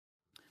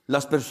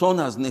Las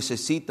personas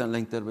necesitan la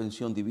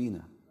intervención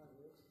divina.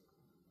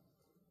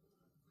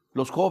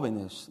 Los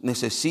jóvenes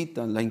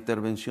necesitan la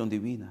intervención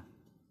divina.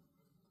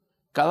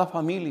 Cada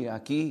familia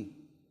aquí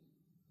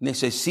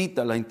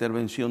necesita la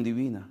intervención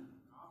divina.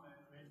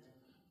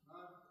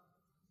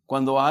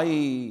 Cuando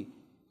hay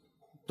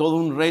todo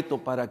un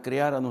reto para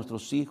crear a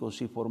nuestros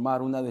hijos y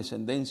formar una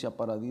descendencia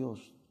para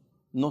Dios,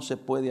 no se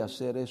puede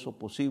hacer eso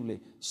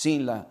posible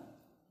sin la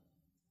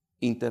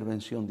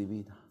intervención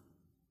divina.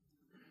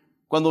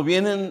 Cuando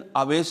vienen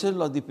a veces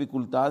las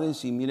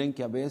dificultades, y miren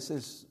que a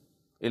veces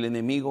el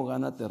enemigo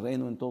gana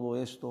terreno en todo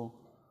esto,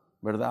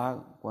 ¿verdad?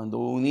 Cuando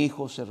un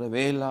hijo se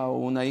rebela o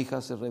una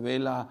hija se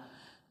rebela,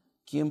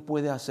 ¿quién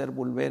puede hacer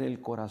volver el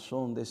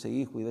corazón de ese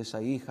hijo y de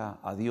esa hija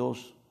a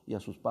Dios y a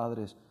sus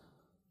padres?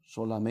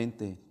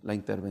 Solamente la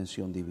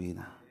intervención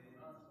divina.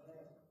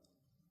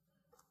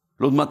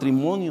 Los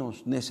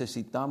matrimonios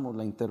necesitamos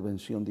la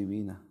intervención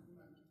divina.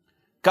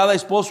 Cada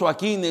esposo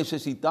aquí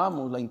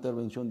necesitamos la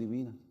intervención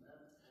divina.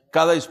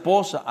 Cada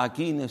esposa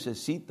aquí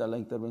necesita la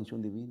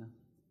intervención divina.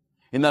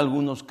 En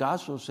algunos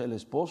casos el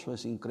esposo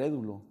es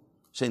incrédulo,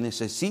 se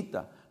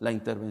necesita la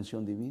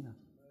intervención divina.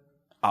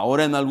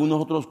 Ahora en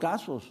algunos otros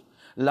casos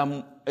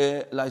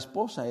la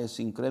esposa es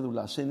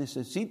incrédula, se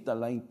necesita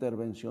la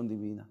intervención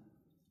divina.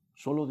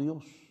 Solo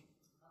Dios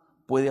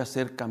puede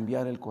hacer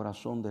cambiar el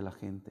corazón de la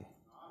gente.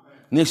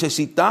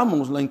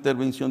 Necesitamos la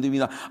intervención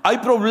divina. Hay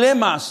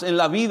problemas en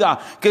la vida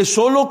que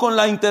solo con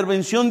la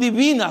intervención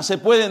divina se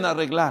pueden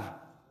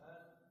arreglar.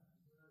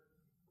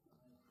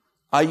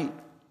 Hay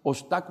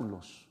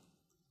obstáculos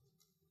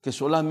que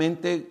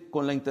solamente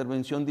con la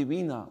intervención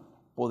divina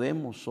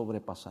podemos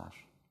sobrepasar.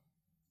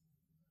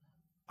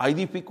 Hay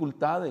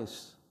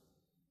dificultades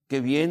que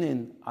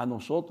vienen a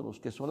nosotros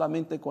que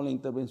solamente con la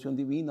intervención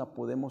divina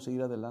podemos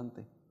seguir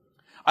adelante.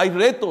 Hay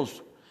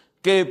retos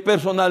que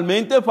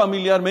personalmente,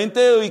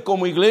 familiarmente y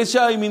como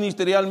iglesia y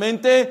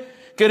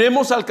ministerialmente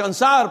queremos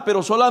alcanzar,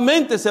 pero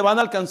solamente se van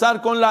a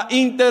alcanzar con la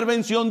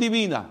intervención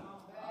divina.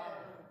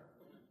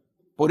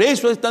 Por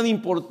eso es tan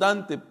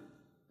importante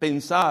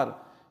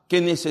pensar que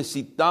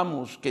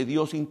necesitamos que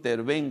Dios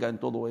intervenga en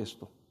todo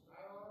esto.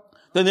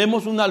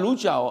 Tenemos una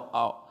lucha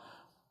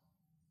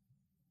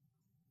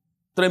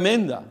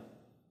tremenda,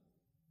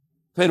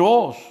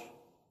 feroz.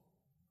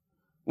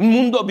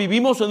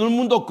 Vivimos en un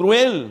mundo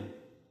cruel,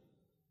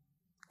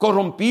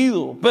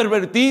 corrompido,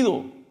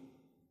 pervertido.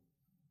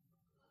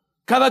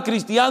 Cada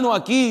cristiano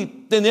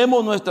aquí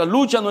tenemos nuestra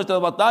lucha, nuestras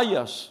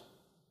batallas.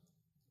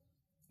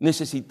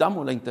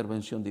 Necesitamos la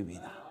intervención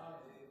divina.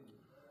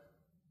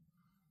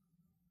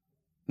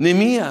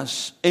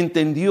 Nehemías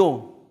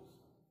entendió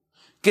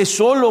que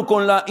solo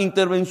con la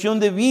intervención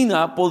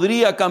divina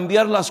podría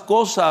cambiar las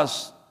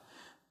cosas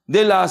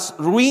de las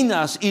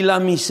ruinas y la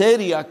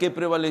miseria que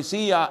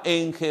prevalecía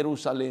en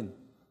Jerusalén.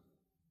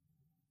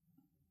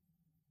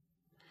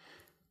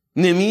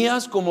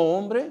 Nehemías, como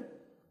hombre,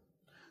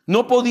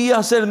 no podía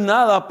hacer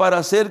nada para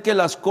hacer que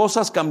las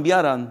cosas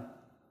cambiaran.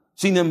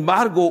 Sin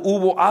embargo,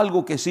 hubo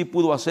algo que sí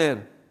pudo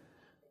hacer: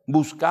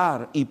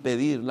 buscar y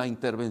pedir la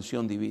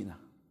intervención divina.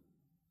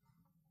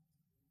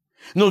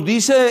 Nos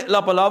dice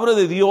la palabra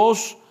de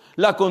Dios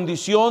la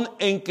condición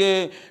en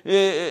que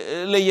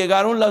le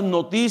llegaron las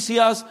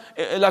noticias,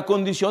 la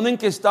condición en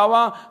que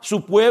estaba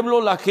su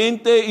pueblo, la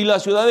gente y la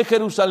ciudad de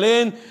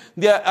Jerusalén,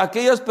 de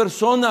aquellas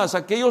personas,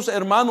 aquellos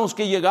hermanos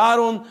que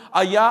llegaron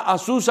allá a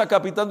Susa,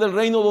 capital del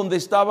reino, donde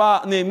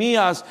estaba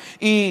Nehemías,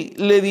 y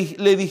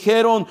le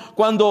dijeron,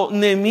 cuando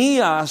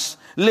Nehemías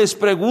les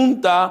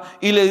pregunta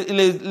y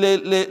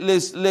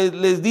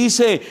les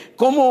dice,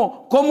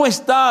 ¿cómo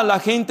está la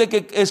gente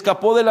que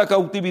escapó de la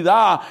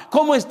cautividad?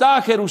 ¿Cómo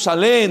está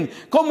Jerusalén?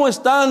 ¿Cómo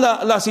está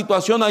la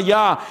situación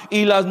allá?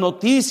 Y las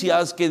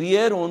noticias que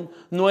dieron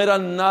no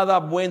eran nada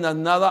buenas,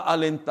 nada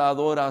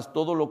alentadoras,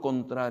 todo lo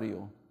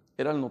contrario.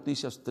 Eran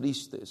noticias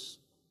tristes,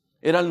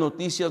 eran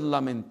noticias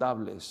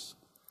lamentables.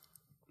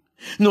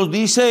 Nos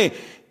dice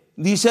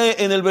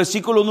en el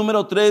versículo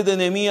número 3 de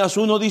Nehemías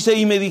 1, dice,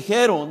 y me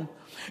dijeron,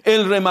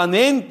 el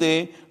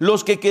remanente,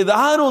 los que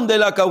quedaron de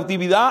la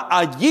cautividad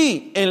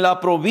allí en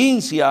la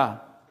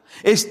provincia,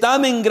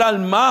 están en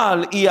gran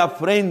mal y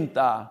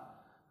afrenta.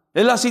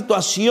 En la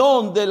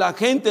situación de la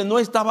gente no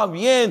estaba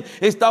bien,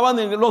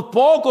 los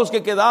pocos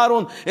que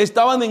quedaron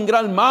estaban en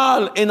gran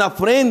mal, en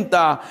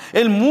afrenta.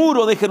 El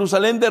muro de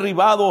Jerusalén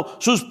derribado,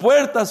 sus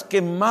puertas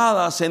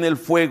quemadas en el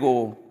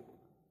fuego.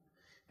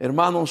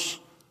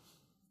 Hermanos,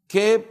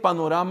 qué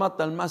panorama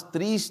tan más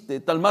triste,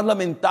 tan más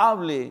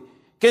lamentable.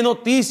 Qué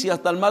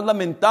noticias tan más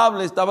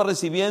lamentables estaba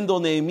recibiendo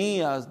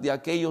Nehemías de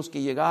aquellos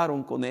que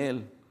llegaron con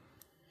él.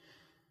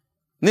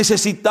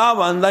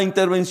 Necesitaban la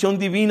intervención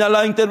divina.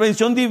 La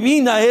intervención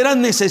divina era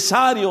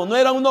necesario, no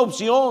era una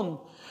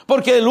opción.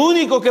 Porque el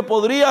único que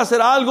podría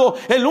hacer algo,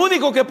 el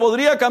único que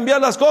podría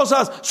cambiar las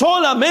cosas,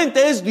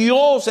 solamente es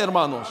Dios,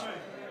 hermanos.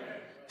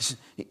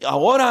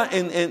 Ahora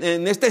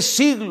en este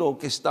siglo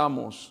que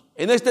estamos,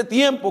 en este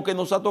tiempo que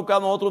nos ha tocado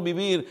a nosotros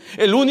vivir,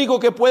 el único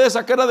que puede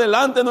sacar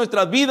adelante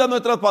nuestras vidas,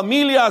 nuestras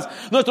familias,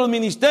 nuestros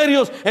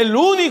ministerios, el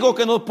único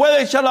que nos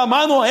puede echar la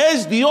mano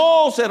es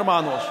Dios,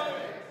 hermanos.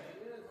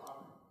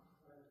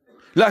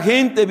 La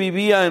gente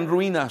vivía en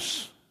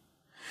ruinas.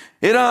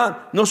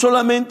 No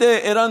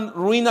solamente eran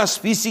ruinas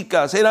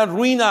físicas, era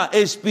ruina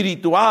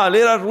espiritual,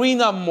 era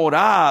ruina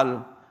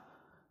moral.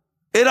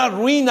 Era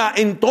ruina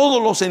en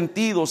todos los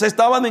sentidos.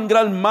 Estaban en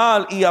gran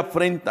mal y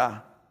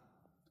afrenta.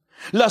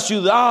 La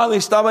ciudad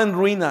estaba en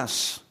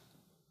ruinas.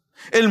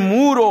 El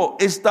muro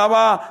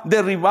estaba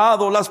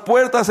derribado. Las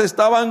puertas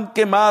estaban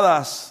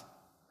quemadas.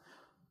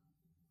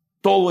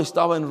 Todo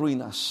estaba en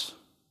ruinas.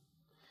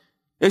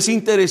 Es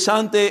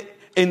interesante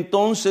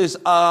entonces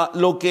a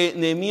lo que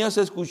Nehemías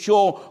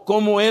escuchó,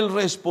 cómo él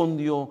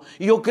respondió.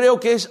 Y yo creo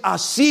que es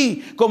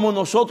así como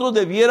nosotros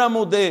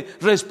debiéramos de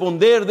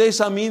responder, de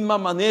esa misma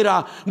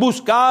manera.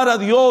 Buscar a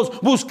Dios,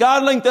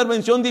 buscar la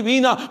intervención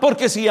divina,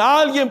 porque si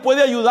alguien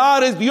puede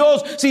ayudar es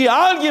Dios. Si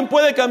alguien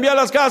puede cambiar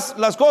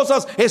las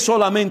cosas es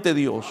solamente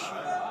Dios.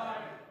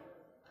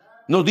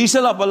 Nos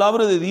dice la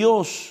palabra de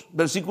Dios,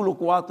 versículo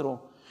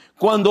 4.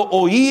 Cuando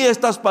oí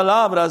estas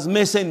palabras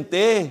me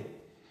senté.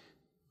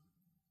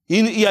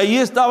 Y ahí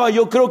estaba,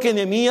 yo creo que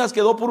Nehemías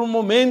quedó por un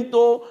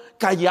momento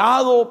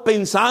callado,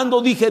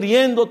 pensando,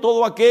 digeriendo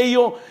todo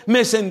aquello.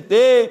 Me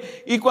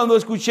senté y cuando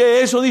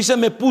escuché eso, dice,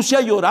 me puse a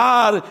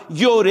llorar,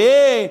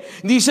 lloré.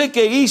 Dice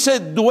que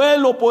hice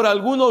duelo por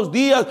algunos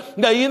días.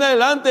 De ahí en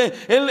adelante,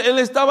 él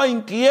estaba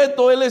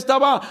inquieto, él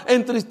estaba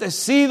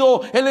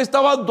entristecido, él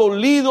estaba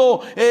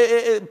dolido.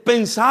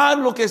 Pensar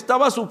lo que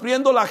estaba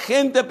sufriendo la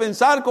gente,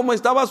 pensar cómo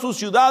estaba su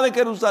ciudad de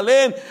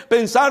Jerusalén,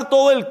 pensar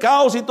todo el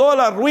caos y toda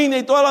la ruina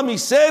y toda la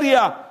miseria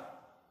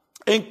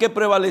en que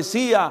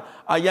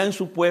prevalecía allá en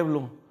su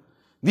pueblo.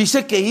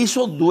 Dice que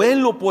hizo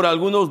duelo por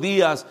algunos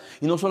días.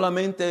 Y no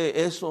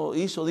solamente eso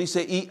hizo,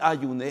 dice, y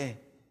ayuné.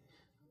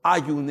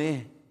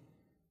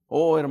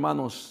 Oh,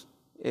 hermanos,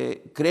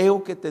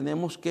 creo que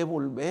tenemos que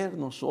volver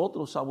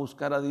nosotros a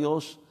buscar a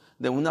Dios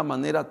de una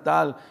manera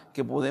tal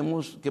que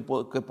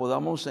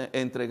podamos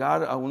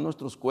entregar aún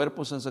nuestros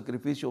cuerpos en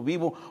sacrificio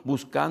vivo,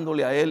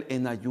 buscándole a Él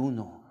en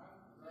ayuno.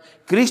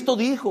 Cristo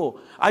dijo,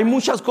 hay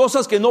muchas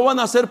cosas que no van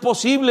a ser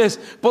posibles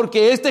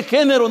porque este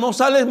género no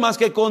sale más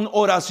que con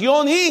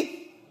oración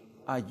y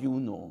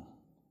ayuno.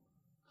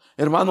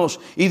 Hermanos,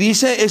 y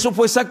dice, eso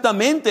fue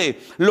exactamente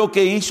lo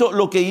que hizo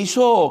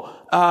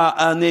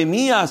a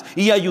Nehemías.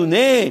 Y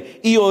ayuné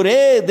y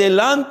oré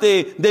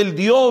delante del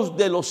Dios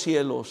de los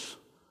cielos.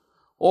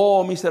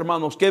 Oh, mis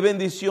hermanos, qué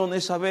bendición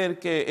es saber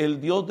que el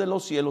Dios de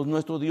los cielos,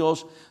 nuestro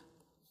Dios,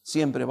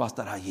 siempre va a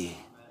estar allí.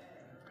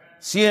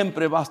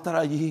 Siempre va a estar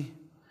allí.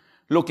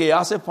 Lo que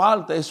hace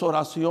falta es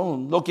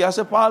oración, lo que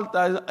hace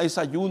falta es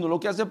ayuno, lo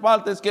que hace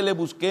falta es que le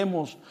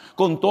busquemos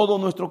con todo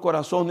nuestro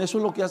corazón. Eso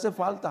es lo que hace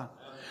falta.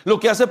 Lo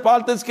que hace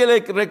falta es que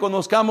le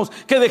reconozcamos,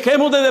 que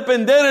dejemos de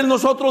depender en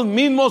nosotros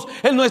mismos,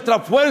 en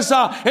nuestra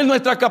fuerza, en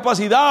nuestra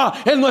capacidad,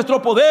 en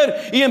nuestro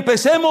poder, y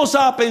empecemos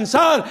a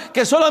pensar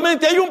que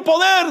solamente hay un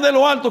poder de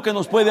lo alto que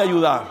nos puede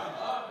ayudar.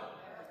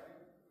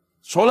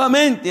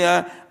 Solamente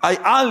hay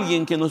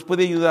alguien que nos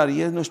puede ayudar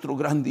y es nuestro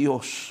gran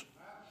Dios.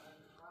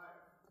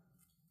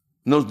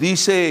 Nos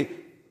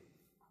dice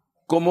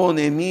cómo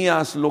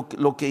Nehemías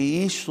lo que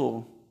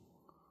hizo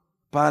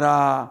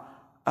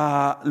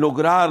para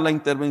lograr la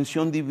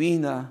intervención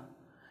divina.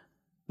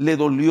 Le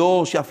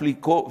dolió, se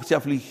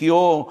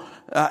afligió,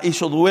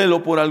 hizo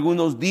duelo por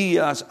algunos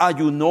días,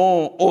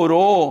 ayunó,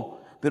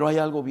 oró. Pero hay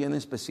algo bien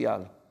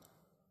especial.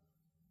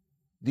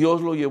 Dios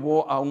lo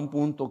llevó a un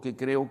punto que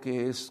creo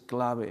que es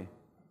clave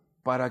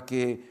para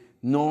que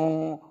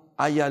no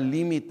haya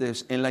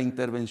límites en la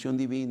intervención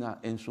divina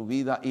en su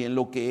vida y en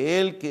lo que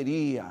él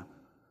quería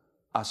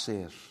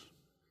hacer.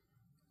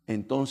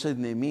 Entonces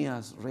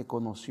Nehemías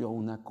reconoció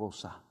una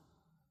cosa: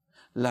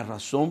 la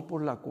razón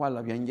por la cual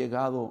habían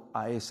llegado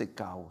a ese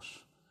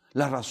caos,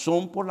 la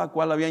razón por la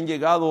cual habían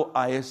llegado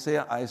a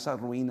esa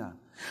ruina,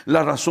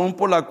 la razón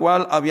por la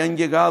cual habían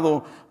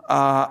llegado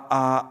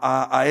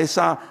a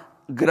esa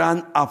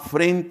gran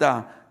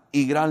afrenta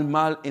y gran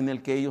mal en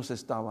el que ellos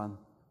estaban.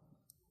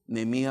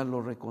 Nehemías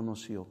lo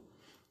reconoció.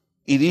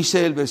 Y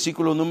dice el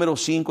versículo número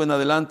 5 en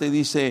adelante,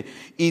 dice,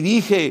 y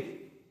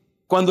dije,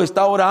 cuando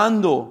está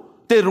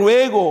orando, te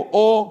ruego,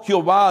 oh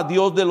Jehová,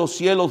 Dios de los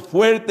cielos,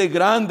 fuerte,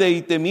 grande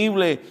y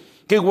temible,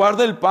 que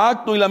guarde el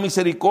pacto y la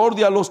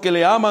misericordia a los que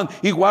le aman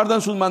y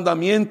guardan sus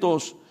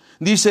mandamientos.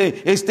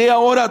 Dice, esté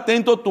ahora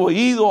atento tu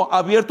oído,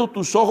 abierto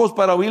tus ojos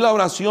para oír la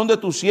oración de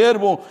tu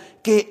siervo,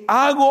 que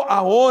hago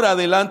ahora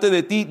delante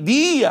de ti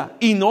día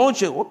y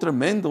noche. Oh,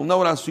 tremendo, una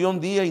oración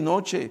día y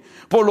noche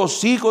por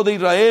los hijos de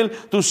Israel,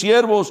 tus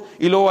siervos.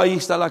 Y luego ahí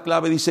está la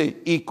clave,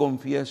 dice, y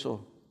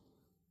confieso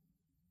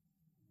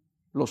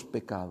los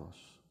pecados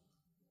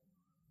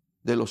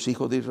de los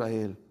hijos de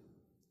Israel.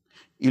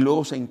 Y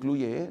luego se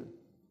incluye él,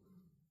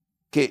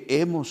 que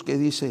hemos, ¿qué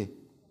dice?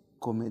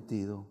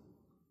 Cometido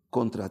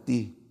contra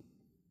ti.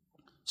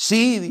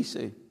 Sí,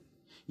 dice,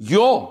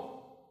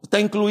 yo,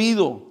 está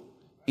incluido,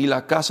 y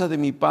la casa de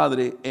mi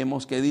padre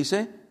hemos, ¿qué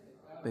dice?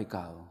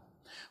 Pecado.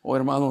 Oh,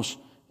 hermanos,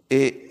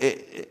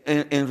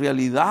 en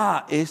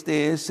realidad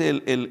este es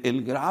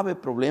el grave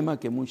problema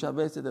que muchas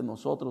veces de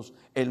nosotros,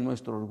 en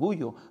nuestro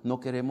orgullo, no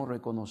queremos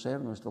reconocer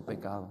nuestro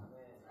pecado.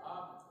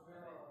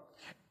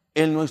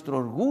 En nuestro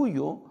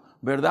orgullo,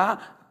 ¿verdad?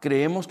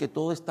 Creemos que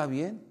todo está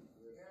bien.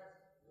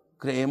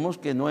 Creemos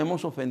que no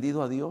hemos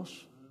ofendido a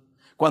Dios.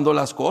 Cuando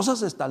las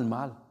cosas están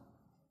mal,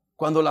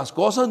 cuando las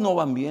cosas no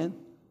van bien.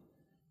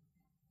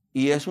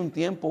 Y es un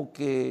tiempo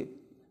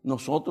que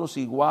nosotros,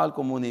 igual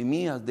como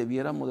Nehemías,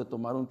 debiéramos de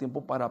tomar un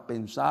tiempo para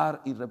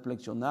pensar y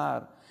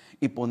reflexionar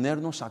y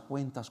ponernos a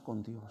cuentas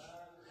con Dios.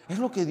 Es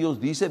lo que Dios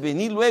dice: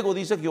 venid luego,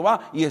 dice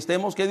Jehová, y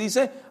estemos, ¿qué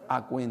dice?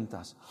 A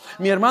cuentas.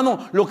 Mi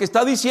hermano, lo que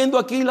está diciendo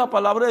aquí la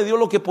palabra de Dios,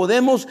 lo que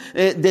podemos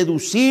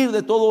deducir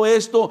de todo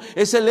esto,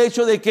 es el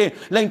hecho de que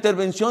la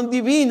intervención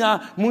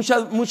divina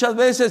muchas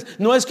veces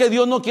no es que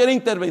Dios no quiera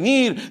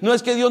intervenir, no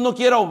es que Dios no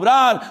quiera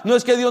obrar, no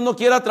es que Dios no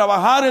quiera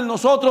trabajar en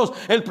nosotros.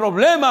 El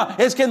problema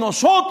es que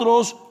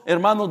nosotros,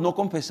 hermanos, no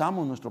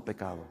confesamos nuestro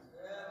pecado.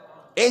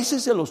 Ese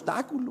es el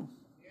obstáculo.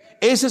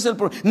 Ese es el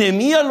problema.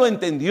 Nehemías lo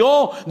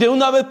entendió de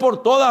una vez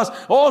por todas.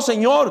 Oh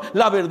Señor,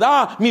 la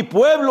verdad, mi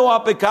pueblo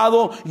ha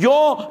pecado.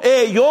 Yo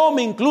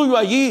me incluyo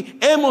allí.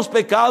 Hemos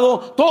pecado.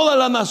 Toda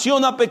la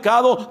nación ha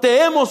pecado.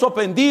 Te hemos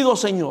ofendido,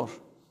 Señor.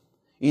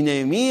 Y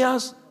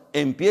Nehemías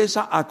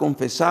empieza a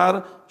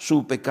confesar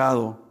su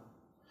pecado.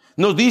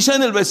 Nos dice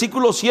en el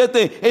versículo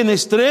 7: en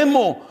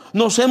extremo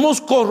nos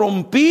hemos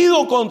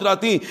corrompido contra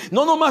ti.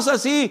 No nomás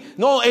así,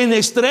 no, en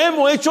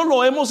extremo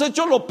hemos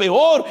hecho lo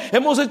peor,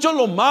 hemos hecho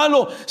lo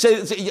malo.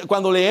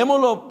 Cuando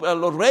leemos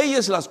los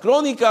reyes, las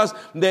crónicas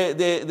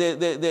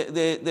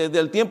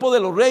del tiempo de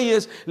los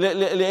reyes,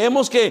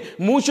 leemos que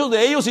muchos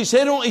de ellos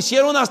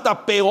hicieron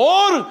hasta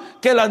peor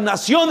que las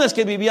naciones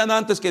que vivían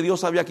antes, que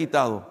Dios había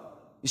quitado.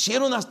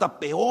 Hicieron hasta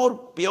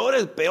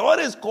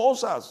peores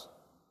cosas.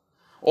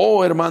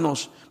 Oh,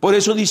 hermanos, por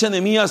eso dice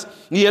Nehemías,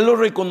 y él lo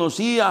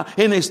reconocía: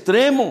 en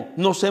extremo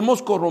nos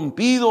hemos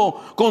corrompido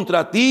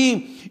contra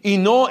ti y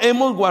no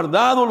hemos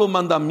guardado los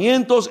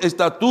mandamientos,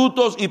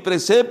 estatutos y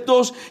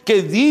preceptos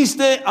que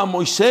diste a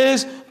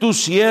Moisés tu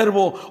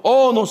siervo.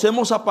 Oh, nos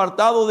hemos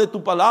apartado de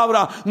tu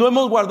palabra, no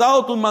hemos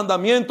guardado tus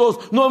mandamientos,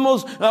 no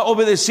hemos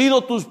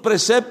obedecido tus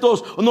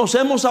preceptos, nos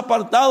hemos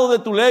apartado de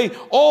tu ley.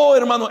 Oh,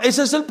 hermano,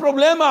 ese es el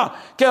problema,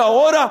 que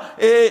ahora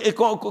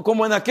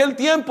como en aquel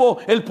tiempo,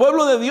 el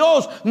pueblo de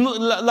Dios,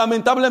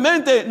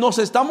 lamentablemente, nos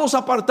estamos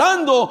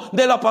apartando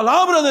de la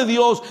palabra de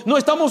Dios, no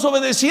estamos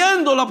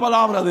obedeciendo la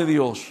palabra de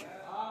Dios.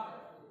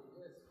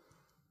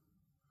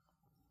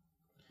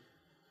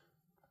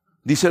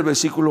 Dice el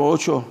versículo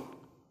 8: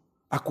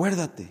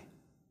 acuérdate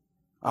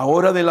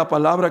ahora de la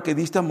palabra que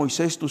diste a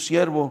Moisés tu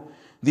siervo,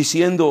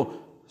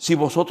 diciendo: si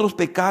vosotros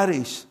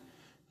pecareis,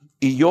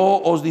 y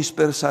yo os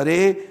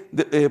dispersaré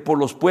por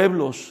los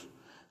pueblos.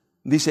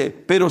 Dice: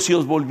 pero si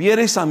os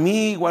volviereis a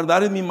mí y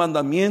guardareis mis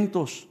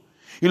mandamientos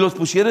y los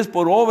pusiereis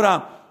por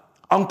obra,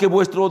 aunque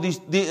vuestra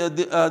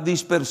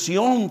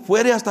dispersión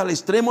fuere hasta el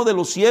extremo de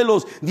los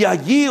cielos, de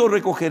allí os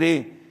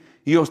recogeré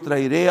y os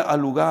traeré al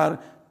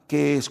lugar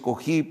que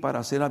escogí para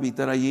hacer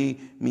habitar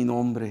allí mi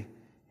nombre.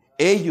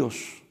 Ellos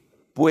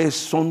pues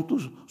son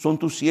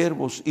tus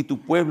siervos y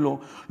tu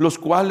pueblo, los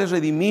cuales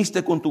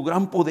redimiste con tu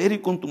gran poder y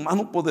con tu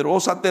mano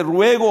poderosa. Te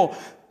ruego,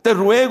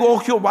 oh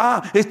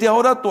Jehová, esté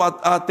ahora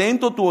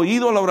atento tu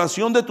oído a la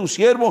oración de tu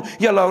siervo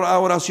y a la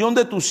oración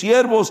de tus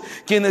siervos,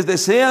 quienes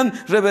desean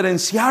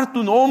reverenciar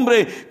tu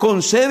nombre.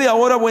 Concede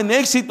ahora buen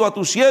éxito a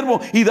tu siervo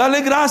y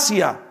dale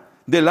gracia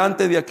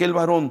delante de aquel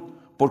varón,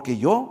 porque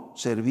yo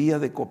servía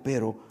de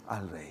copero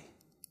al rey.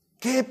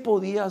 ¿Qué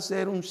podía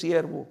hacer un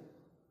siervo?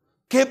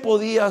 ¿Qué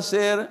podía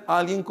hacer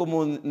alguien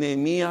como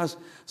Nehemías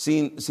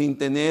sin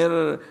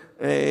tener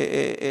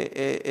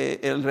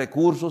el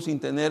recurso, sin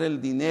tener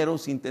el dinero,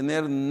 sin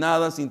tener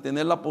nada, sin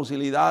tener la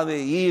posibilidad de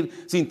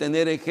ir, sin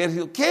tener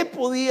ejército? ¿Qué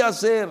podía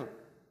hacer?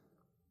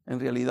 En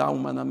realidad,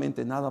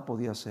 humanamente, nada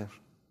podía hacer.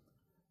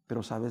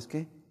 Pero ¿sabes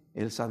qué?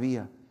 Él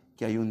sabía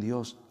que hay un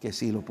Dios que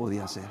sí lo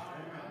podía hacer.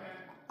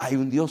 Hay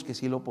un Dios que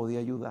sí lo podía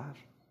ayudar.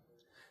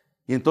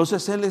 Y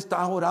entonces él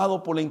está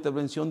orado por la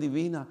intervención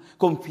divina,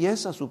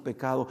 confiesa su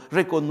pecado,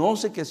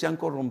 reconoce que se han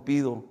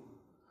corrompido,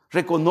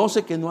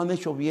 reconoce que no han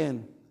hecho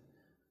bien,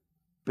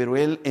 pero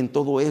él en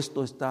todo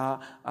esto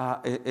está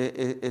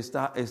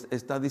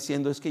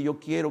diciendo: es que yo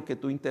quiero que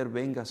tú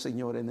intervengas,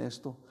 Señor, en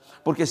esto,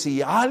 porque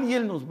si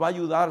alguien nos va a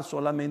ayudar,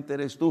 solamente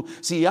eres tú.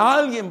 Si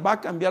alguien va a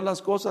cambiar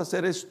las cosas,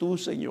 eres tú,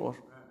 Señor.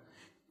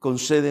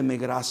 Concédeme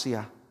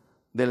gracia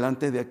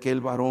delante de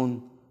aquel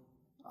varón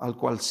al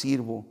cual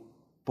sirvo,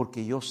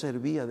 porque yo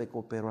servía de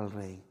copero al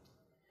rey.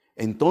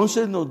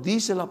 Entonces nos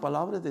dice la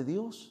palabra de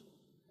Dios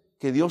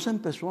que Dios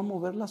empezó a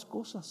mover las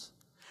cosas.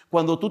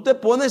 Cuando tú te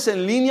pones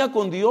en línea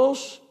con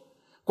Dios,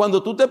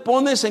 cuando tú te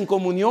pones en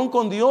comunión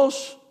con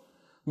Dios,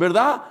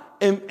 ¿verdad?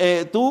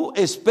 Tú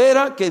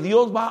espera que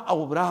Dios va a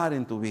obrar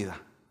en tu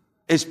vida.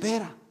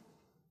 Espera.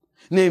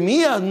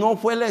 Nehemías no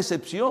fue la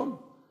excepción,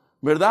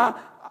 ¿verdad?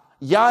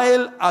 Ya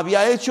él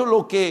había hecho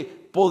lo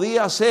que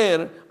podía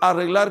hacer: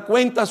 arreglar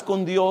cuentas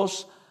con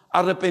Dios,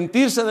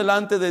 arrepentirse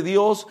delante de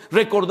Dios,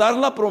 recordar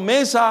la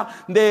promesa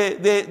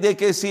de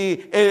que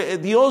si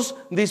Dios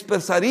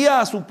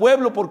dispersaría a su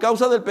pueblo por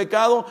causa del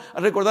pecado,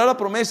 recordar la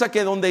promesa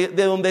que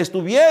de donde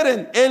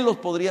estuvieran, Él los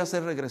podría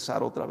hacer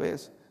regresar otra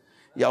vez.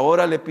 Y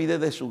ahora le pide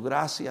de su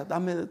gracia.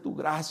 Dame de tu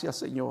gracia,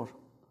 Señor.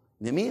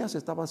 Nehemías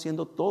estaba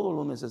haciendo todo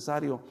lo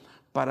necesario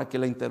para que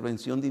la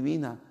intervención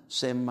divina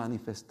se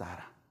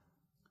manifestara.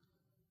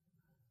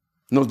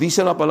 Nos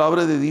dice la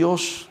palabra de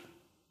Dios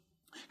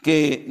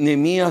que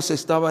Nehemías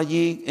estaba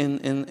allí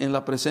en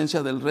la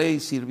presencia del rey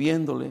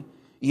sirviéndole,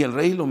 y el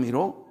rey lo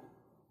miró,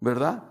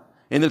 ¿verdad?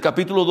 En el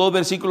capítulo 2,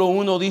 versículo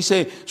 1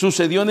 dice: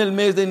 sucedió en el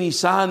mes de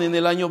Nisán, en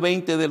el año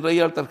 20 del rey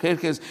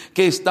Artajerjes,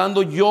 que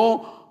estando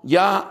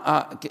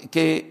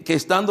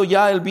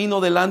ya el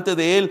vino delante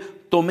de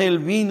él, tomé el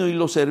vino y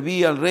lo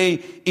serví al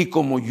rey. Y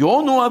como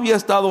yo no había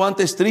estado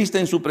antes triste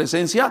en su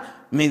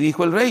presencia, me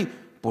dijo el rey: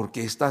 ¿por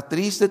qué está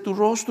triste tu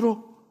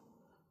rostro?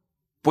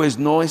 Pues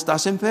no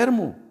estás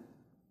enfermo.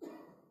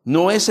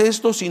 No es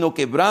esto sino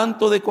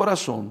quebranto de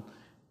corazón.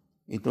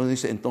 Entonces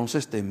dice: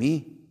 entonces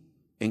temí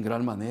en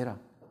gran manera,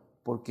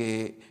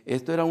 porque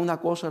esto era una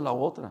cosa y la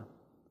otra.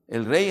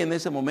 El rey en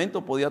ese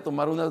momento podía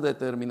tomar unas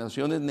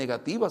determinaciones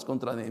negativas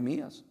contra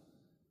Nehemías.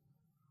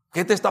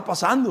 ¿Qué te está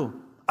pasando?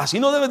 ¿Así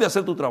no debes de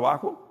hacer tu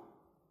trabajo?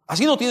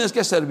 ¿Así no tienes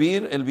que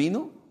servir el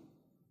vino?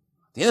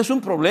 Tienes un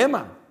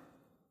problema.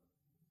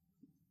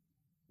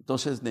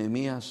 Entonces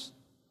Nehemías,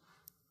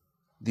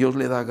 Dios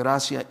le da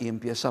gracia y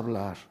empieza a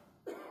hablar.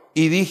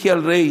 Y dije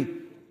al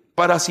rey: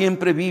 para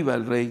siempre viva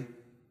el rey.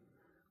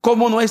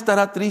 ¿Cómo no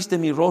estará triste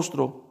mi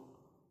rostro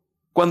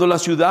cuando la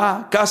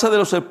ciudad, casa de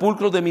los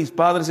sepulcros de mis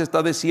padres,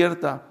 está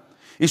desierta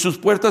y sus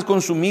puertas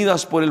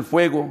consumidas por el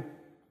fuego?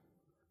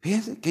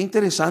 Fíjense, qué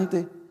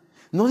interesante.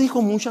 No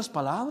dijo muchas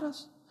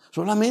palabras,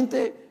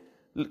 solamente: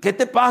 ¿qué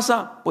te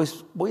pasa?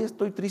 Pues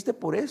estoy triste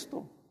por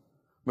esto,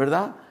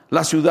 ¿verdad?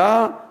 La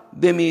ciudad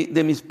de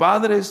mis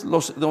padres,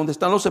 donde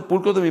están los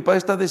sepulcros de mi padre,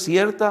 está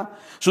desierta,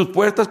 sus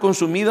puertas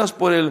consumidas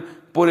por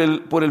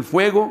el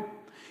fuego.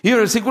 Y el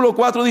versículo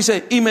 4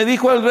 dice: y me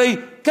dijo el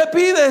rey: ¿qué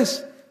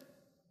pides?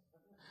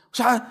 O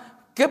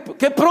sea, qué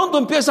pronto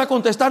empieza a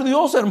contestar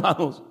Dios,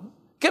 hermanos.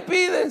 ¿Qué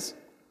pides?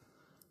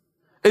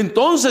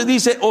 Entonces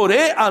dice: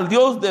 oré al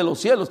Dios de los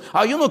cielos.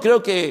 Yo no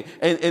creo que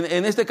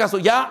en este caso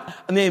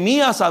ya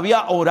Nehemías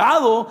había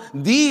orado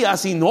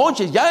días y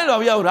noches, ya él lo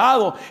había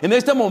orado. En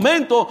este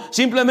momento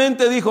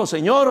simplemente dijo: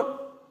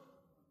 Señor,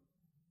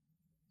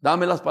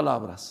 dame las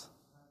palabras.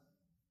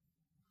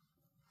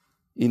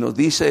 Y nos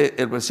dice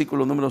el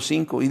versículo número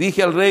 5: y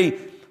dije al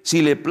rey: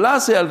 si le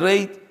place al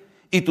rey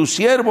y tu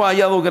siervo ha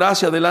hallado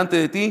gracia delante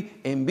de ti,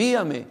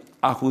 envíame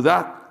a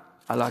Judá,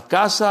 a la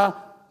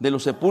casa de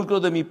los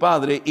sepulcros de mi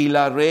padre, y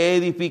la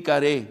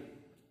reedificaré.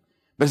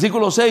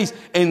 Versículo 6: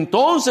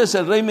 entonces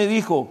el rey me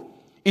dijo,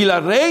 y la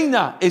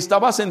reina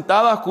estaba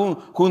sentada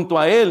junto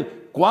a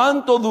él: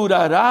 ¿cuánto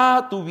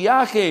durará tu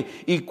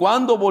viaje y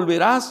cuándo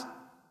volverás?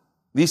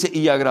 Dice: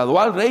 y agradó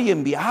al rey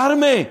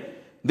enviarme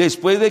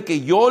después de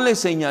que yo le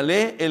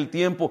señalé el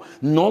tiempo.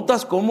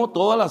 ¿Notas cómo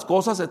todas las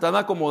cosas se están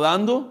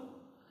acomodando?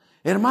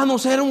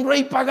 Hermanos, era un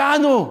rey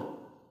pagano.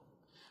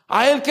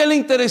 A él, ¿qué le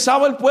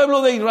interesaba el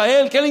pueblo de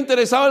Israel? ¿Qué le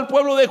interesaba el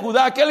pueblo de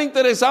Judá? ¿Qué le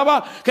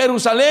interesaba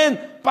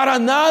Jerusalén? Para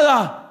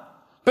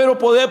nada. Pero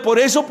por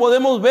eso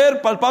podemos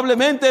ver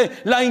palpablemente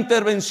la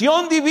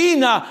intervención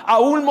divina,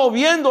 aún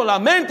moviendo la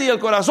mente y el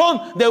corazón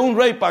de un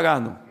rey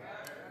pagano.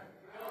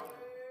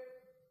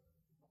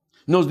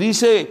 Nos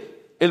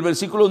dice el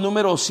versículo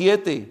número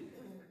 7,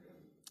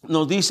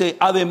 nos dice: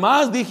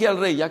 además dije al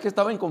rey, ya que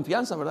estaba en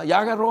confianza, ¿verdad? Ya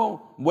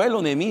agarró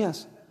vuelo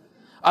Nehemías.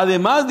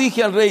 Además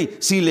dije al rey: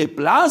 si le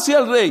place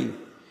al rey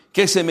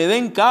que se me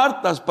den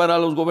cartas para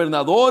los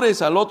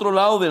gobernadores al otro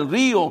lado del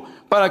río,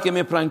 para que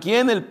me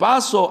franqueen el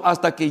paso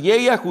hasta que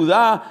llegue a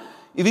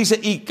Judá. Y dice: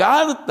 y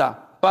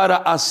carta para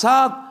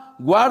Asad,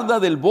 guarda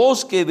del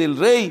bosque del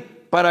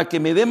rey, para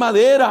que me dé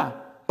madera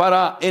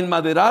para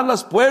enmaderar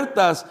las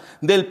puertas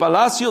del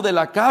palacio de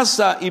la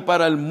casa y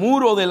para el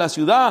muro de la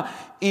ciudad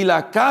y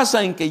la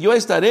casa en que yo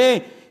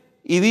estaré.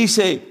 Y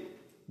dice,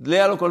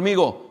 léalo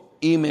conmigo: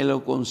 y me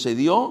lo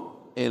concedió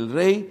el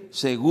rey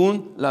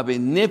según la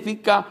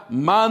benéfica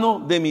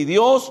mano de mi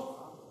Dios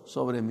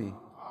sobre mí.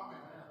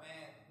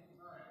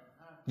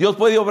 ¿Dios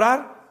puede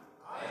obrar?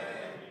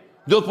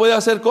 ¿Dios puede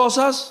hacer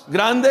cosas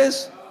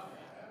grandes,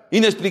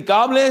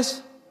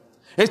 inexplicables,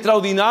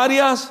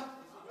 extraordinarias?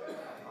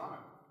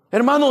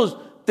 Hermanos,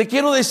 te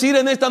quiero decir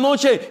en esta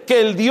noche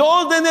que el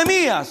Dios de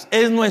Nehemías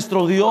es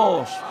nuestro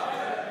Dios.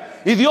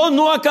 Y Dios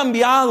no ha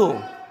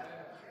cambiado.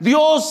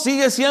 Dios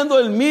sigue siendo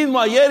el mismo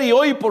ayer y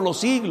hoy por los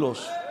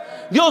siglos.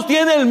 Dios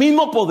tiene el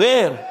mismo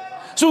poder.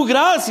 Su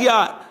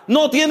gracia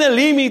no tiene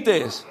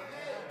límites.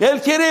 Él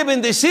quiere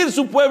bendecir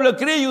su pueblo,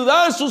 quiere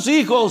ayudar a sus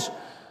hijos,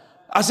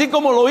 así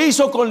como lo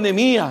hizo con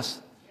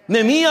Nehemías.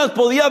 Nehemías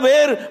podía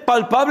ver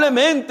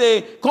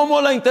palpablemente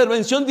cómo la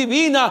intervención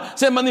divina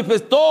se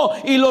manifestó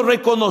y lo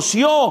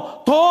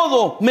reconoció.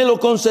 Todo me lo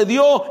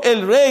concedió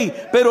el rey,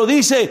 pero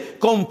dice,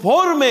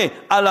 conforme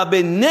a la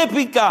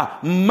benéfica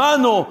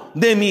mano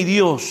de mi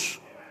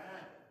Dios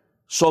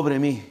sobre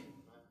mí.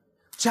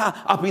 O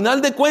sea, a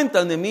final de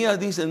cuentas, Nehemías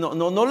dice,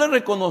 no le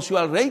reconoció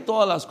al rey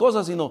todas las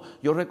cosas, sino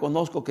yo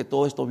reconozco que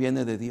todo esto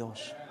viene de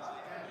Dios.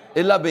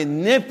 Es la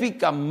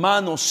benéfica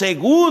mano,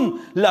 según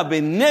la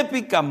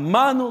benéfica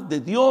mano de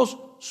Dios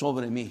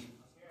sobre mí.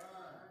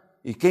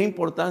 Y qué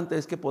importante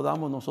es que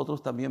podamos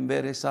nosotros también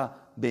ver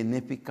esa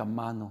benéfica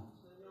mano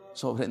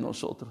sobre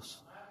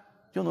nosotros.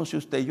 Yo no sé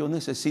usted, yo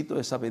necesito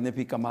esa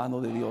benéfica mano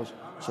de Dios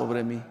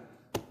sobre mí.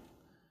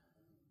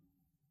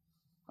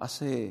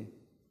 Hace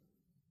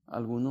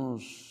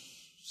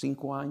algunos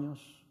 5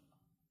 años,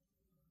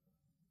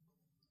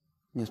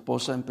 mi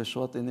esposa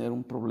empezó a tener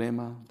un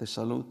problema de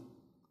salud.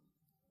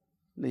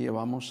 Le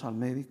llevamos al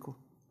médico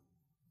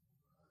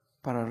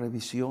para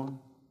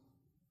revisión.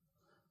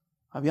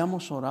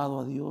 Habíamos orado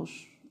a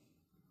Dios,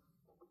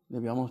 le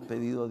habíamos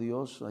pedido a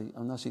Dios,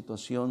 una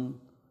situación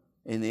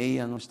en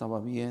ella no estaba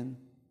bien,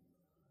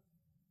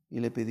 y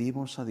le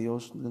pedimos a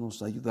Dios que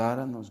nos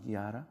ayudara, nos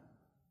guiara.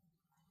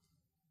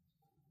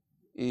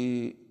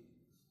 Y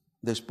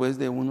después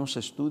de unos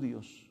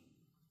estudios,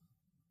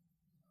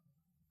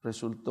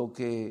 resultó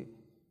que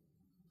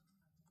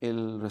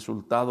el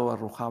resultado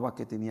arrojaba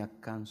que tenía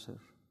cáncer.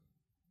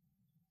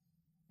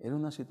 Era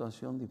una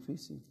situación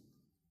difícil.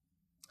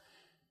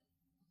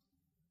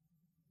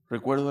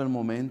 Recuerdo el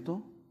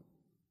momento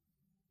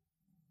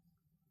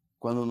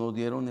cuando nos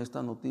dieron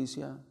esta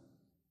noticia.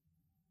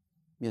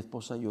 Mi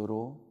esposa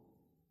lloró,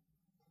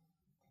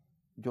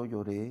 yo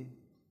lloré,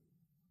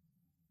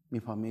 mi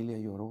familia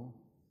lloró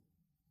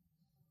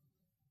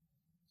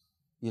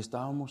y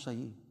estábamos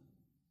allí.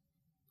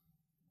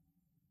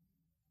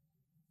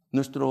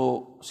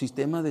 Nuestro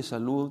sistema de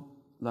salud,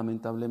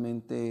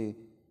 lamentablemente,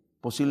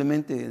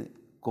 posiblemente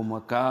como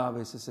acá a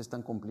veces es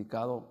tan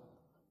complicado,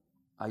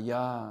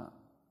 allá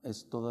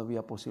es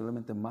todavía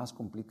posiblemente más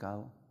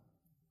complicado.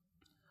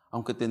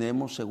 Aunque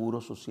tenemos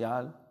seguro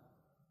social,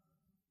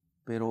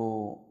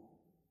 pero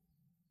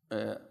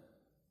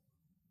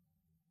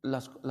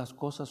las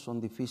cosas son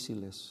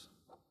difíciles.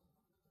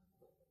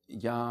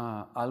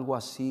 Ya algo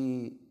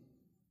así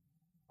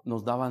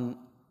nos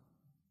daban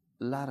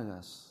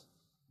largas.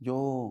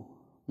 Yo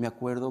me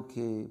acuerdo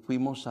que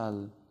fuimos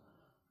al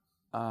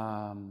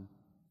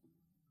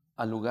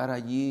lugar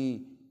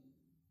allí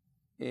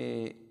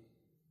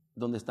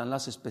donde están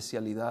las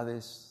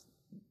especialidades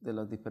de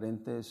las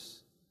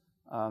diferentes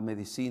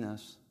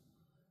medicinas,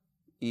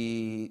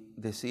 y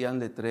decían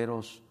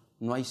letreros: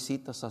 no hay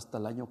citas hasta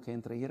el año que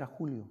entra, y era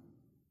julio.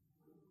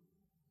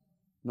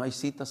 No hay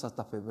citas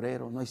hasta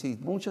febrero, no hay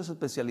citas, muchas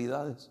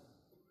especialidades.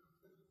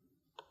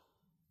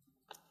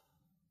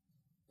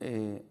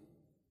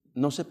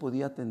 No se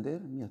podía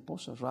atender mi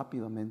esposa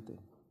rápidamente,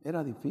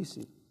 era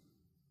difícil.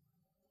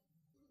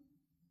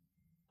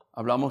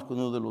 Hablamos con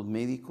uno de los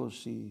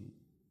médicos y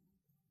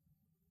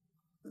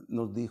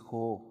nos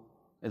dijo: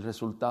 el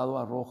resultado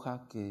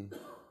arroja que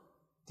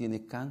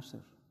tiene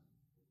cáncer.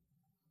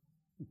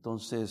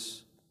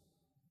 Entonces,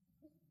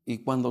 y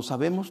cuando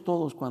sabemos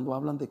todos, cuando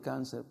hablan de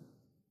cáncer,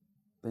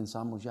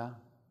 pensamos ya,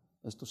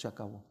 esto se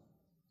acabó.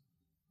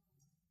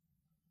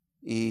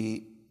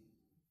 Y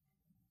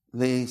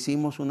le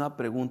hicimos una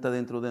pregunta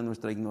dentro de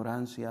nuestra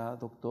ignorancia: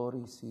 doctor,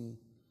 ¿y si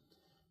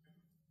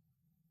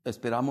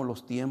esperamos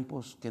los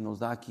tiempos que nos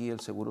da aquí el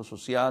Seguro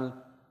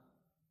Social?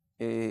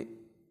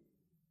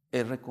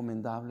 ¿Es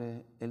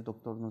recomendable? El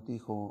doctor nos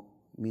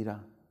dijo: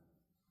 mira,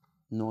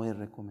 no es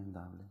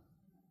recomendable.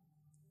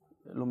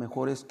 Lo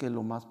mejor es que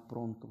lo más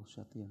pronto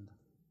se atienda.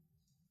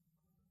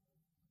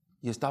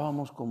 Y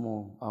estábamos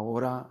como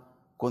ahora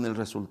con el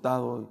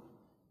resultado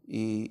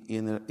y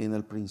en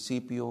el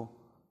principio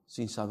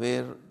sin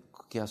saber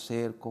qué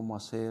hacer, cómo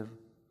hacer,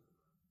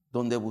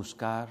 dónde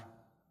buscar,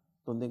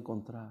 dónde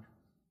encontrar.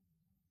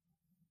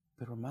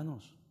 Pero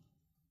hermanos,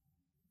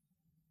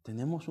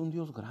 tenemos un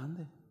Dios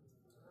grande.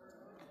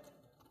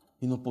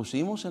 Y nos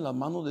pusimos en las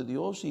manos de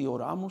Dios y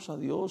oramos a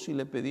Dios y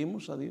le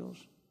pedimos a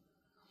Dios: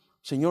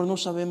 Señor, no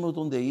sabemos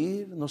dónde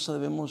ir, no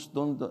sabemos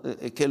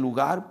qué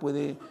lugar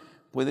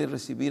puede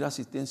recibir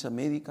asistencia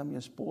médica mi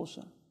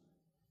esposa.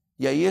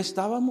 Y ahí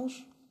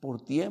estábamos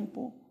por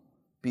tiempo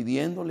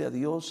pidiéndole a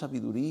Dios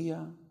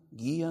sabiduría,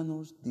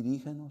 guíanos,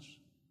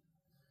 dirígenos.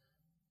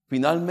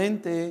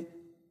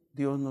 Finalmente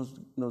Dios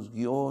nos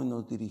guió y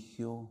nos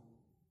dirigió,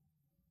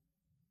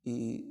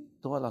 y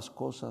todas las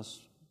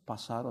cosas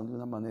pasaron de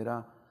una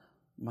manera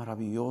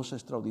maravillosa,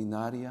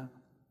 extraordinaria,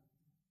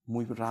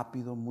 muy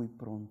rápido, muy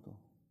pronto.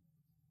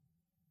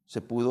 Se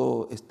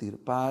pudo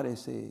extirpar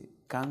ese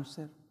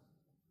cáncer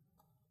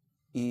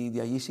y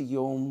de allí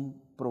siguió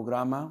un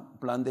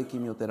plan de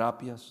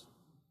quimioterapias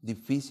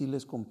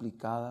difíciles,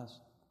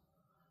 complicadas.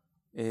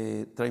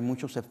 Trae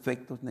muchos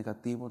efectos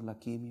negativos la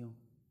quimio.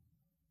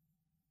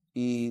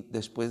 Y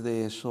después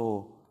de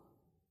eso,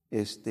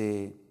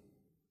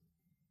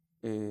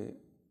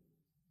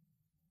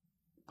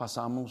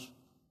 pasamos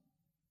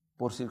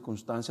por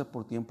circunstancias,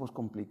 por tiempos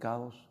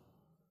complicados,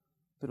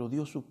 pero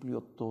Dios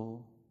suplió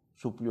todo,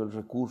 suplió el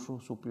recurso,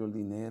 suplió el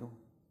dinero,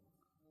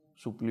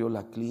 suplió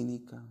la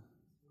clínica,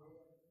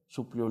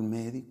 suplió el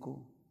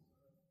médico,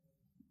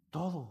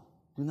 todo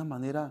de una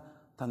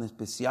manera tan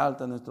especial,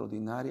 tan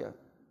extraordinaria.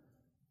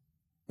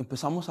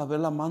 Empezamos a ver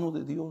la mano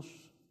de Dios.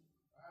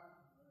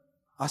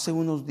 Hace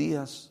unos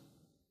días,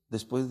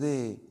 después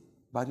de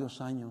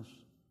varios años,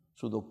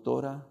 su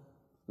doctora,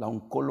 la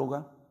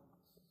oncóloga,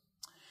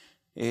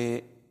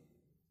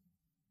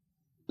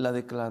 la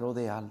declaró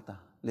de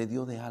alta, le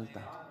dio de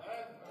alta.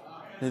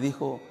 Le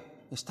dijo,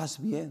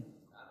 estás bien.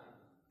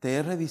 Te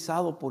he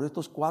revisado por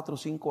estos 4 o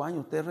 5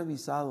 años, te he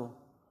revisado,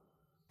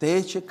 te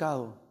he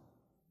checado.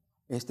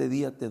 Este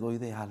día te doy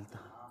de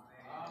alta.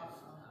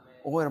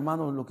 Oh,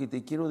 hermanos, lo que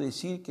te quiero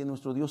decir que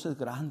nuestro Dios es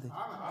grande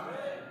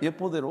y es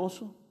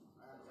poderoso.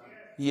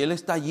 Y Él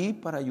está allí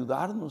para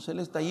ayudarnos, Él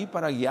está allí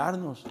para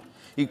guiarnos.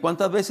 Y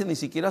cuántas veces ni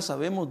siquiera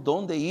sabemos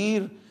dónde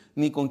ir,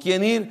 ni con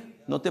quién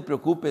ir. No te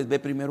preocupes, ve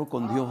primero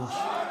con Dios.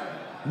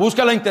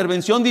 Busca la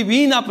intervención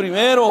divina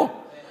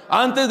primero.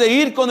 Antes de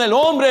ir con el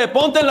hombre,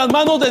 ponte en las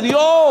manos de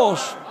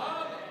Dios.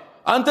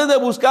 Antes de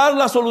buscar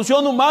la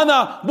solución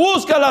humana,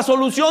 busca la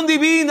solución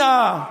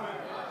divina.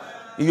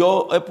 Y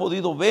yo he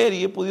podido ver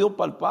y he podido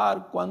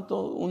palpar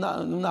cuánto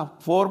una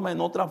forma,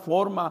 en otra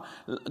forma,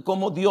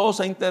 cómo Dios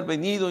ha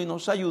intervenido y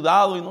nos ha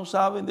ayudado y nos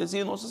ha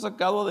bendecido, nos ha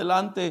sacado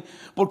adelante,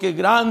 porque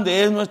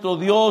grande es nuestro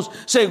Dios,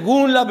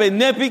 según la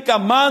benéfica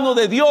mano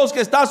de Dios que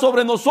está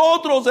sobre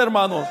nosotros,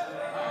 hermanos.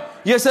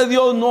 Y ese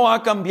Dios no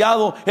ha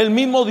cambiado. El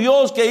mismo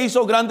Dios que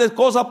hizo grandes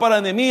cosas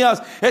para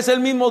Nehemías es el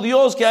mismo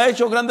Dios que ha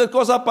hecho grandes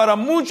cosas para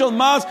muchos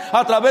más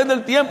a través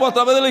del tiempo, a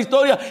través de la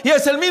historia. Y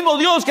es el mismo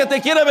Dios que te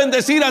quiere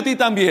bendecir a ti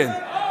también.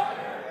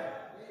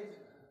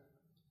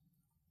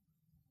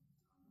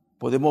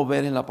 Podemos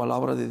ver en la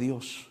palabra de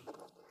Dios.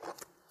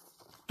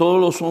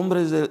 Todos los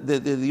hombres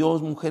de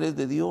Dios, mujeres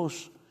de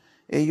Dios,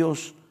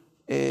 ellos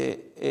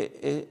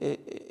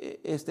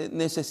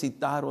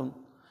necesitaron.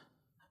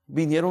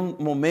 Vinieron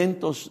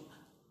momentos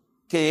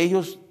que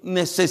ellos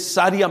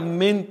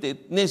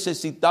necesariamente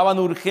necesitaban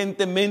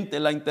urgentemente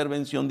la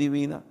intervención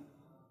divina.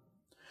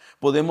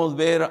 Podemos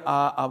ver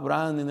a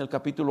Abraham en el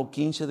capítulo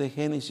 15 de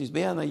Génesis.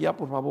 Vean allá,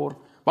 por favor.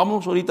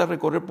 Vamos ahorita a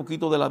recorrer un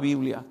poquito de la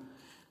Biblia.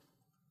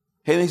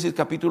 Génesis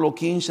capítulo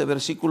 15,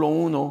 versículo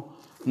 1,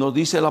 nos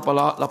dice la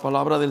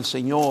palabra del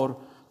Señor.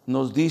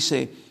 Nos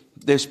dice,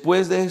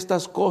 después de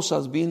estas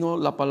cosas vino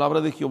la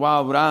palabra de Jehová a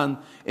Abraham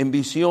en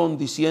visión,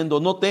 diciendo,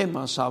 no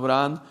temas,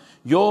 Abraham,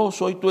 yo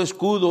soy tu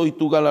escudo y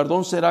tu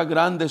galardón será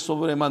grande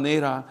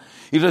sobremanera.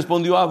 Y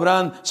respondió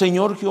Abraham,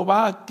 Señor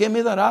Jehová, ¿qué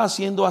me dará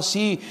siendo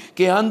así,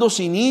 que ando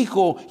sin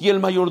hijo y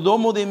el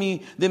mayordomo de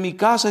mi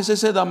casa es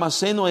ese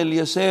Damaseno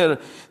Eliezer?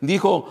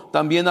 Dijo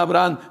también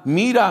Abraham,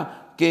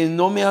 mira que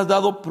no me has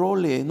dado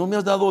prole, no me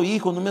has dado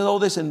hijo, no me has dado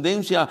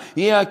descendencia,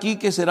 y he aquí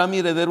que será mi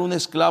heredero un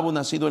esclavo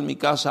nacido en mi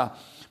casa.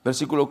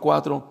 Versículo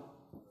 4.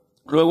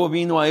 Luego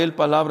vino a él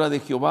palabra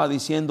de Jehová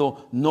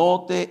diciendo,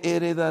 no te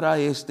heredará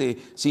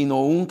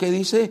sino un que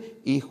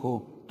dice,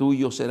 hijo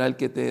tuyo será el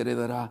que te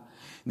heredará.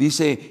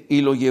 Dice,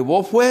 y lo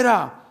llevó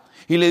fuera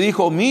y le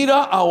dijo,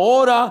 mira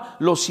ahora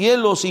los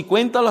cielos y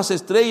cuenta las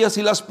estrellas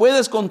y las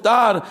puedes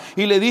contar.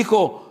 Y le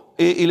dijo,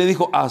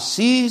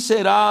 así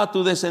será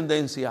tu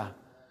descendencia.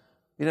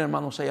 Miren,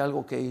 hermanos, hay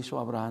algo que hizo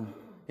Abraham.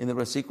 En el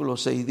versículo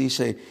 6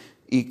 dice,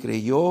 y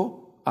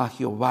creyó a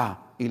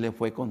Jehová y le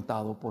fue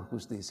contado por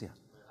justicia.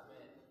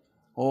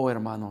 Oh,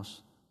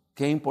 hermanos,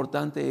 qué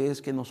importante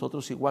es que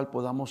nosotros igual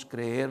podamos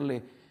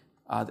creerle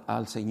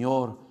al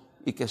Señor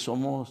y que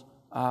somos,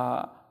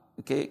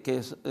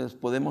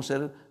 podemos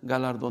ser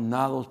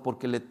galardonados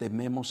porque le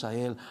tememos a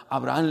Él.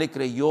 Abraham le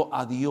creyó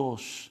a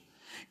Dios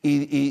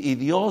y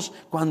Dios,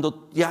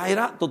 cuando ya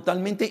era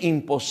totalmente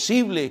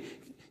imposible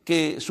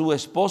que su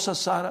esposa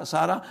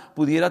Sara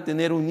pudiera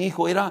tener un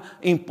hijo, era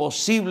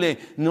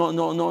imposible,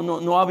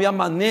 no había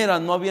manera,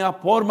 no había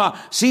forma.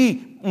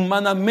 Sí,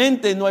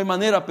 humanamente no hay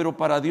manera, pero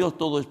para Dios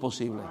todo es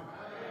posible.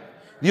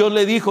 Dios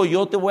le dijo,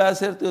 yo te voy a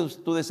hacer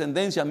tu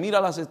descendencia,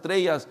 mira las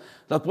estrellas,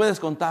 ¿las puedes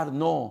contar?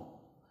 No.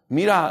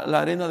 Mira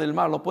la arena del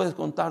mar, ¿lo puedes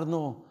contar?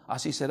 No.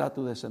 Así será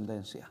tu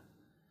descendencia.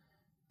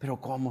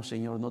 Pero ¿cómo,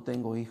 Señor? No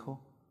tengo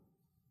hijo.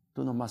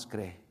 Tú nomás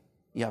cree.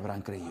 Y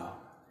Abraham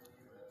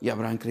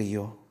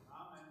creyó.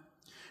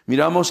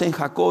 Miramos en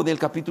Jacob del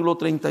capítulo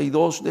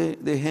 32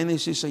 de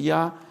Génesis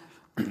allá.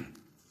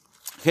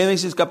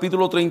 Génesis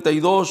capítulo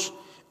 32,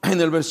 en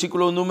el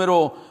versículo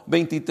número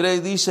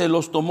 23 dice,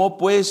 los tomó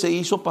pues e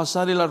hizo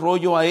pasar el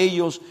arroyo a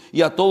ellos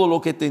y a todo lo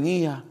que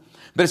tenía.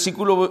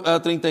 Versículo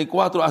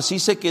 34, así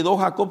se quedó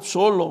Jacob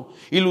solo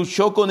y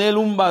luchó con él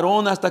un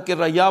varón hasta que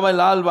rayaba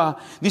el alba.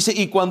 Dice,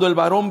 y cuando el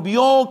varón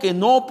vio que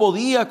no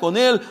podía con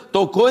él,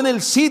 tocó en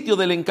el sitio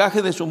del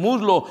encaje de su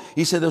muslo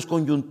y se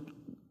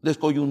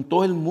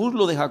descoyuntó el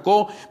muslo de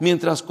Jacob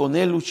mientras con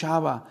él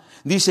luchaba.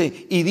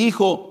 Dice, y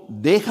dijo,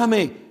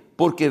 déjame,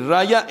 porque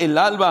raya el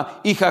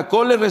alba. Y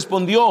Jacob le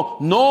respondió,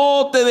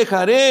 no te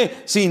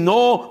dejaré si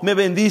no me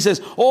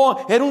bendices. Oh,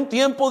 era un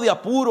tiempo de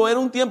apuro, era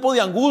un tiempo de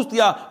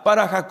angustia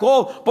para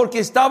Jacob, porque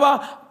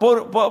estaba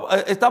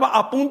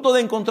a punto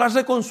de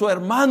encontrarse con su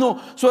hermano.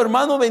 Su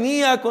hermano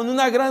venía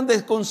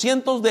con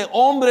cientos de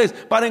hombres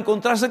para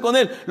encontrarse con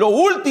él. Lo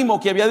último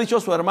que había dicho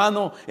su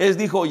hermano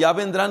dijo, ya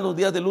vendrán los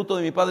días de luto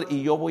de mi padre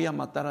y yo voy a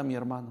matar a mi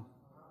hermano.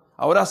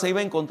 Ahora se iba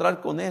a encontrar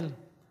con él,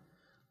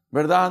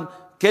 ¿verdad?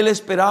 ¿Qué le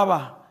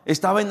esperaba?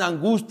 estaba en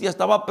angustia,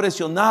 estaba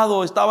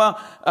presionado, estaba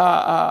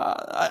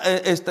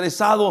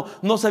estresado,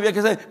 no sabía qué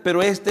hacer,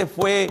 pero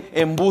fue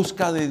en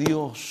busca de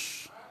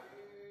Dios.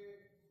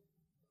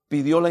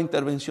 Pidió la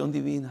intervención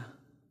divina.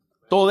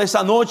 Toda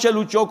esa noche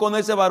luchó con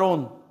ese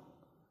varón.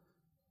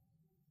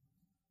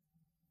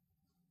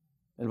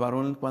 El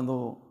varón,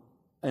 cuando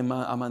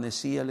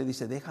amanecía, le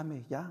dice: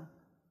 déjame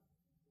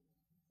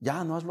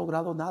ya no has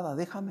logrado nada,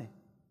 déjame.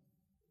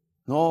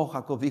 No,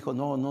 Jacob dijo: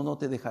 no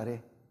te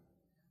dejaré,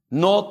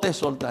 no te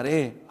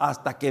soltaré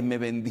hasta que me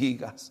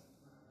bendigas.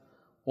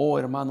 Oh,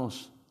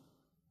 hermanos,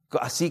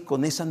 así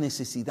con esa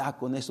necesidad,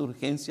 con esa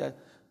urgencia,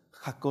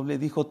 Jacob le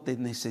dijo: te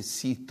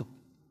necesito,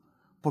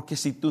 porque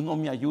si tú no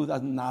me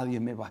ayudas, nadie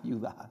me va a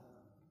ayudar.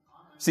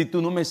 Si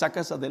tú no me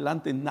sacas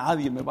adelante,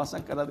 nadie me va a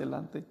sacar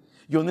adelante.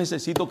 Yo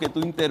necesito que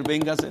tú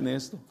intervengas en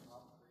esto.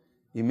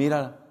 Y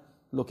mira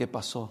lo que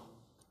pasó,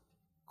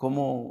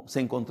 cómo se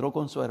encontró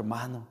con su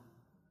hermano,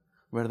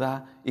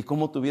 ¿verdad? Y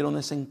cómo tuvieron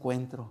ese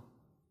encuentro,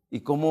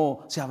 y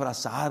cómo se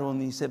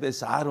abrazaron y se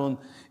besaron,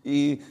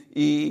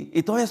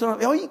 y todo eso.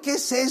 Oye, ¿qué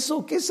es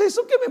eso? ¿Qué es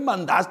eso que me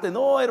mandaste?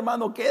 No,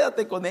 hermano,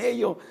 quédate con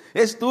ello,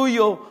 es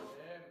tuyo.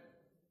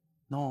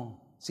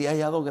 No, si ha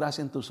hallado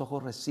gracia en tus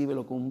ojos,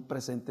 recíbelo como un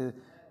presente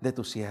de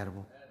tu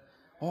siervo.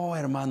 Oh,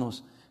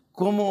 hermanos,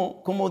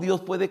 ¿cómo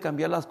Dios puede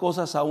cambiar las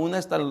cosas? Aún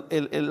hasta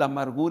la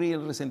amargura y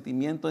el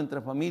resentimiento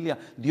entre familia,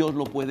 Dios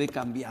lo puede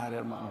cambiar,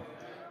 hermano.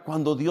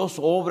 Cuando Dios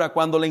obra,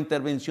 cuando la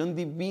intervención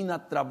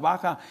divina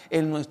trabaja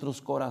en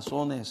nuestros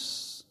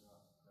corazones.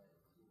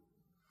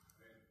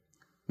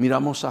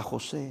 Miramos a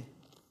José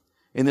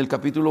en el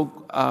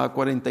capítulo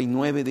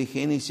 49 de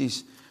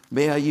Génesis.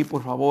 Ve allí,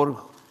 por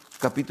favor,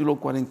 capítulo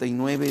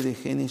 49 de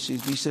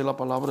Génesis. Dice la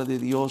palabra de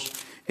Dios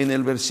en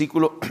el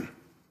versículo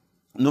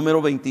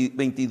número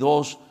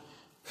 22.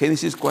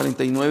 Génesis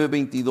 49,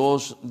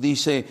 22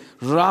 dice: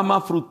 rama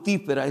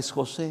fructífera es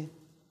José,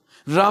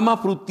 rama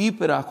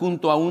fructífera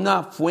junto a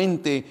una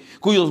fuente,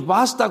 cuyos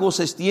vástagos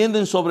se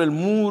extienden sobre el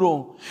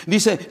muro.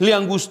 Dice: le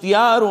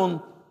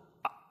angustiaron,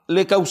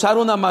 le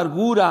causaron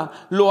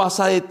amargura, lo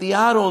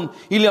asaetearon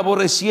y le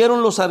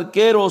aborrecieron los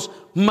arqueros,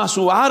 mas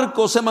su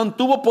arco se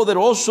mantuvo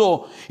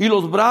poderoso y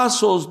los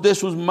brazos de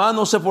sus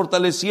manos se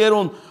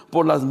fortalecieron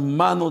por las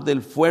manos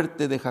del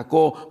fuerte de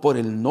Jacob, por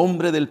el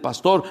nombre del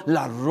pastor,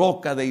 la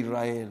roca de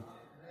Israel.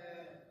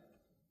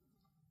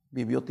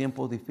 Vivió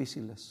tiempos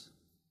difíciles,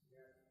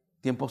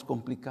 tiempos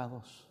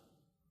complicados,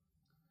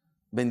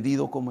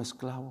 vendido como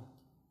esclavo,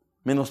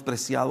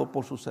 menospreciado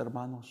por sus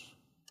hermanos,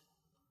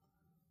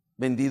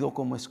 vendido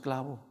como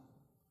esclavo,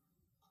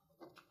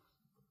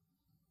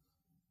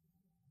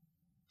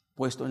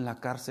 puesto en la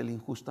cárcel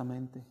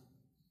injustamente,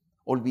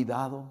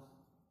 olvidado,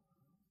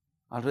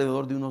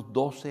 alrededor de unos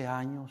 12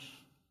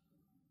 años.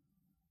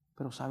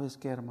 Pero ¿sabes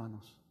qué,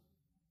 hermanos?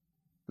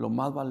 Lo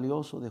más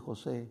valioso de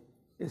José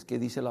es que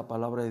dice la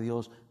palabra de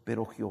Dios: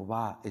 pero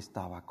Jehová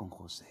estaba con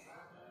José.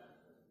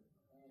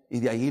 Y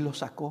de allí lo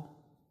sacó.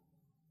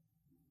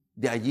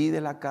 De allí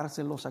de la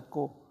cárcel lo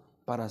sacó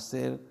para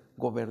ser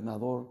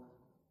gobernador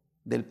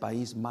del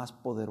país más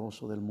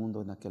poderoso del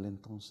mundo en aquel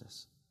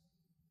entonces,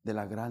 de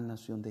la gran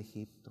nación de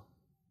Egipto.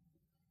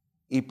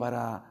 Y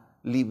para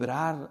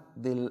librar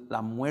de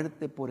la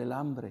muerte por el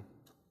hambre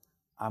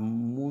a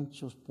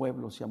muchos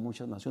pueblos y a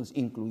muchas naciones,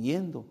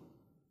 incluyendo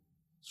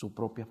su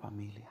propia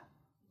familia.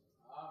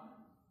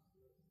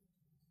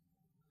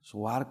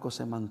 Su arco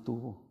se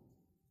mantuvo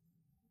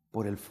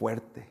por el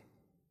fuerte,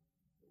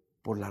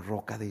 por la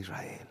roca de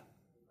Israel,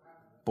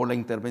 por la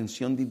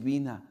intervención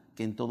divina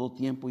que en todo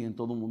tiempo y en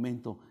todo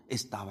momento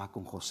estaba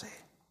con José.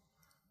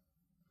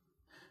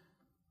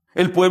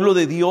 El pueblo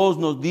de Dios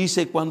nos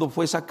dice cuando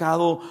fue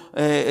sacado,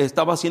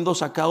 estaba siendo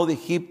sacado de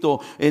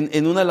Egipto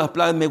en una de las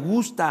plagas. Me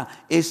gusta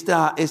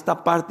esta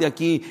parte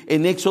aquí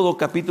en Éxodo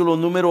capítulo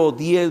número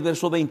 10,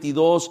 versos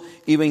 22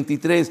 y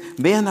 23.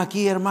 Vean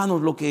aquí,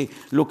 hermanos, lo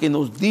que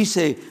nos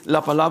dice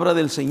la palabra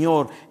del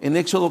Señor. En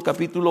Éxodo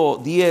capítulo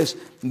 10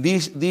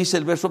 dice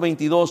el verso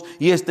 22: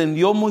 y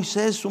extendió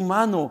Moisés su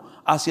mano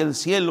hacia el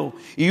cielo,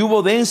 y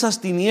hubo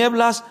densas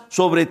tinieblas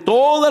sobre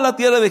toda la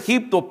tierra de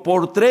Egipto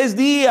por 3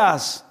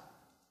 días.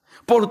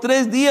 Por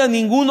 3 días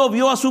ninguno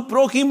vio a su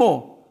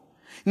prójimo,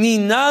 ni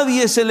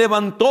nadie se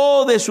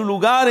levantó de su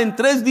lugar en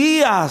 3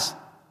 días.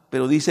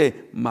 Pero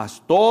dice: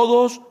 mas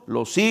todos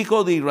los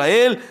hijos de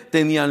Israel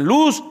tenían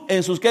luz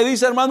en sus, ¿qué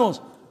dice,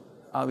 hermanos?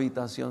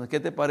 Habitaciones. ¿Qué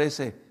te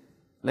parece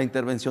la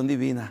intervención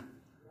divina?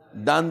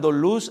 Dando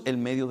luz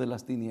en medio de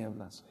las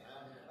tinieblas.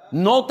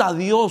 Nota a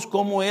Dios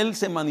cómo Él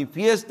se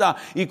manifiesta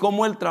y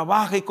cómo Él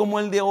trabaja y cómo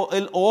Él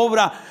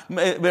obra,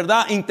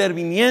 ¿verdad?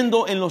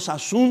 Interviniendo en los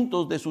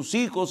asuntos de sus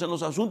hijos, en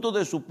los asuntos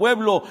de su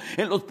pueblo,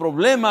 en los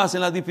problemas,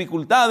 en las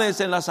dificultades,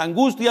 en las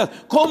angustias.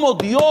 Cómo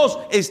Dios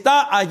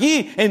está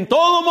allí en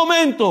todo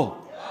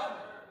momento.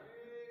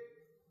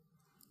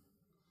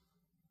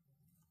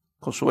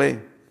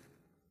 Josué,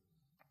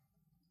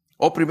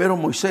 primero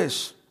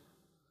Moisés,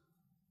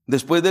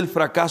 después del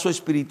fracaso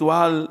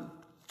espiritual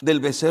del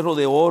becerro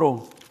de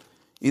oro,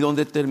 y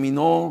donde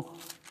terminó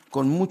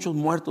con muchos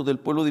muertos del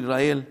pueblo de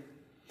Israel,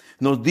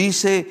 nos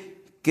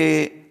dice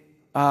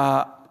que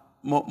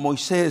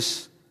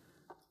Moisés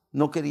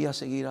no quería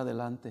seguir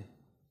adelante,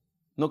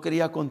 no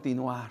quería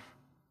continuar.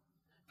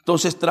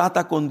 Entonces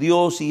trata con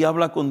Dios y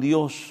habla con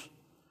Dios.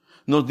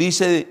 Nos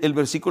dice el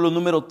versículo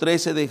número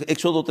 13 de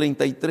Éxodo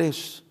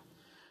 33.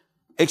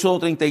 Éxodo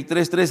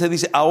 33, 13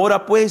 dice: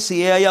 ahora pues,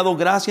 si he hallado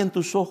gracia en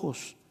tus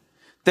ojos,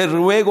 te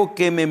ruego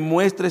que me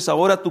muestres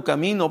ahora tu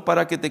camino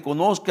para que te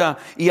conozca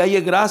y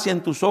halle gracia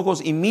en tus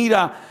ojos. Y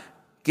mira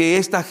que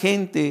esta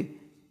gente,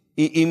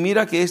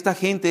 mira que esta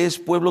gente es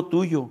pueblo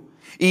tuyo.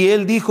 Y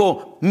él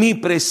dijo: mi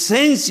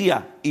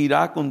presencia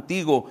irá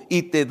contigo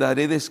y te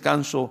daré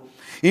descanso.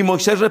 Y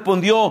Moisés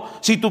respondió: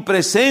 si tu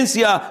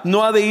presencia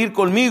no ha de ir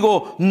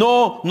conmigo,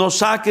 no nos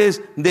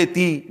saques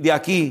de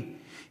aquí.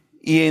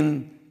 ¿Y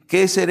en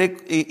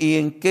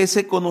qué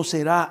se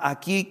conocerá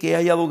aquí que he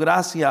hallado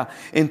gracia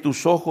en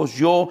tus ojos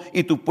yo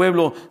y tu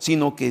pueblo,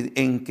 sino que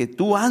en que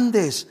tú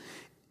andes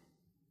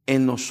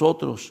en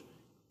nosotros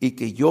y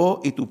que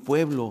yo y tu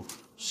pueblo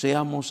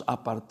seamos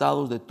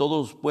apartados de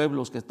todos los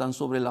pueblos que están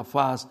sobre la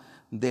faz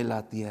de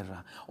la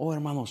tierra? Oh,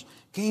 hermanos,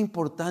 qué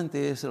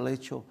importante es el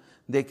hecho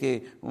de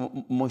que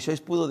Moisés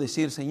pudo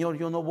decir: Señor,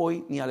 yo no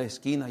voy ni a la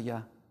esquina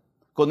ya.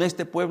 Con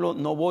este pueblo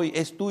no voy,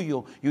 es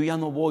tuyo. Yo ya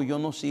no voy, yo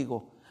no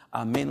sigo,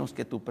 a menos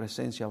que tu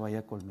presencia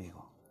vaya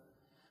conmigo.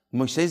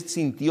 Moisés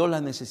sintió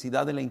la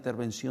necesidad de la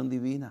intervención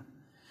divina.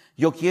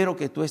 Yo quiero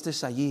que tú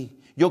estés allí.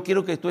 Yo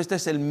quiero que tú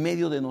estés en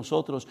medio de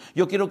nosotros.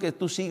 Yo quiero que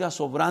tú sigas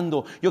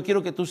obrando. Yo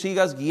quiero que tú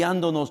sigas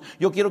guiándonos.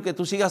 Yo quiero que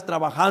tú sigas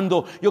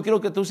trabajando. Yo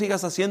quiero que tú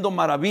sigas haciendo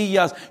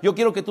maravillas. Yo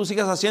quiero que tú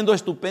sigas haciendo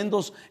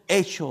estupendos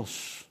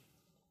hechos,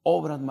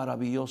 obras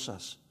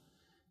maravillosas.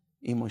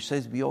 Y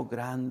Moisés vio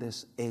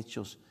grandes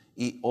hechos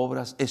y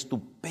obras,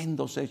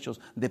 estupendos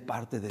hechos de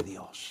parte de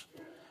Dios.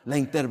 La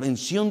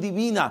intervención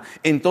divina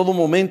en todo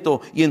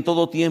momento y en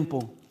todo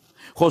tiempo.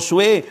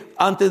 Josué,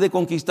 antes de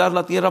conquistar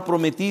la tierra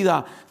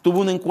prometida,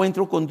 tuvo un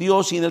encuentro con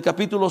Dios, y en el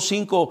capítulo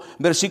 5,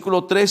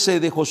 versículo 13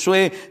 de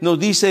Josué nos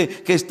dice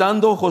que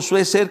estando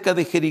Josué cerca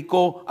de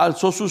Jericó,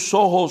 alzó sus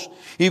ojos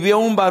y vio a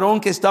un varón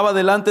que estaba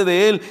delante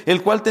de él,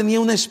 el cual tenía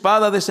una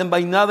espada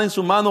desenvainada en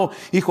su mano.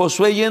 Y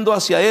Josué, yendo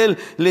hacia él,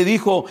 le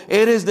dijo: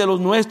 ¿eres de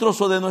los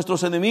nuestros o de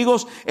nuestros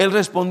enemigos? Él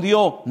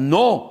respondió: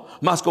 no,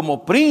 mas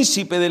como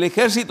príncipe del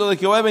ejército de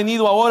Jehová he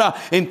venido ahora.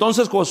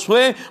 Entonces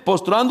Josué,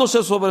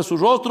 postrándose sobre su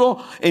rostro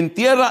en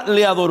tierra,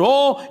 le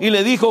adoró y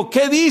le dijo: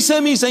 ¿qué dice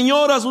mi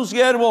señor a su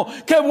siervo?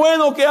 Qué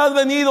bueno que has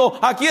venido.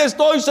 Aquí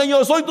estoy,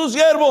 Señor, soy tu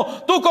siervo.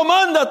 Tú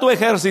comanda tu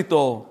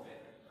ejército.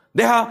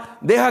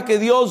 Deja que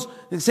Dios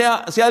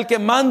sea el que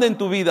mande en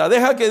tu vida.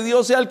 Deja que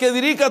Dios sea el que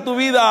dirija tu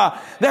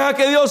vida. Deja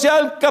que Dios sea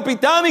el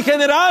capitán y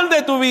general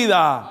de tu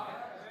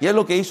vida. Y es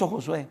lo que hizo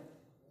Josué.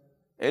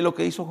 Es lo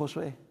que hizo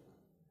Josué.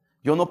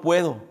 Yo no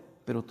puedo,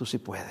 pero tú sí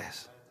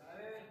puedes.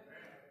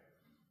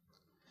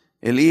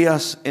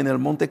 Elías en el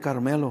monte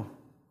Carmelo,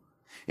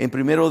 en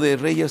Primero de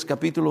Reyes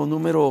capítulo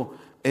número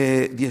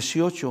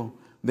 18,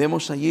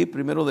 vemos allí,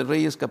 Primero de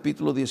Reyes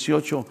capítulo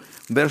 18,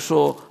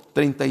 verso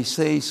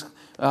 36,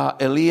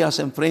 Elías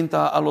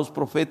enfrenta a los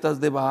profetas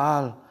de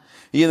Baal.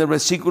 Y en el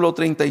versículo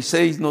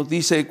 36 nos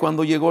dice: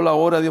 cuando llegó la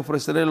hora de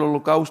ofrecer el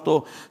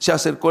holocausto, se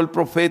acercó el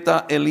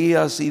profeta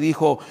Elías y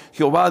dijo: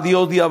 Jehová,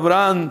 Dios de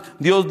Abraham,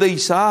 Dios de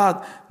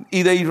Isaac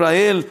y de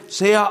Israel,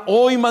 sea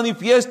hoy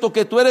manifiesto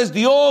que tú eres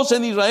Dios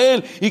en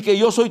Israel y que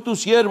yo soy tu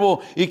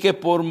siervo y que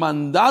por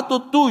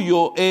mandato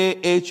tuyo he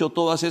hecho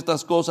todas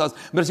estas cosas.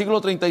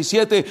 Versículo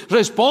 37,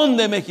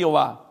 respóndeme,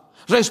 Jehová.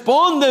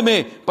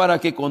 Respóndeme para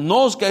que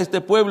conozca este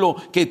pueblo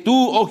que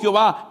tú, oh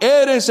Jehová,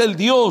 eres el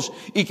Dios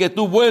y que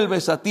tú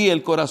vuelves a ti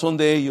el corazón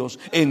de ellos.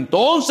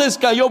 Entonces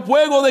cayó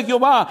fuego de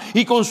Jehová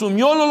y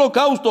consumió el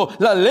holocausto,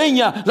 la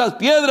leña, las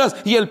piedras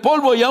y el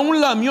polvo, y aún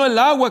lamió el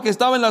agua que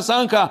estaba en la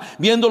zanja.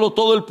 Viéndolo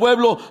todo el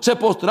pueblo, se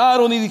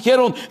postraron y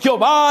dijeron: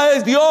 Jehová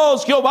es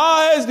Dios,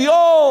 Jehová es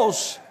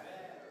Dios.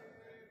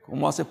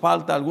 Como hace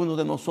falta a algunos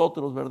de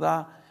nosotros,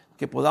 ¿verdad?,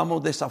 que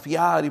podamos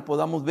desafiar y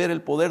podamos ver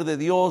el poder de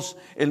Dios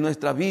en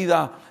nuestra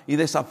vida y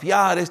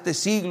desafiar este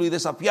siglo y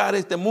desafiar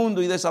este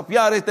mundo y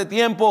desafiar este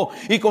tiempo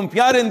y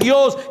confiar en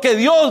Dios, que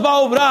Dios va a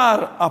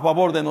obrar a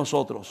favor de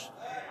nosotros.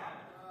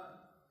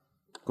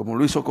 Como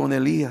lo hizo con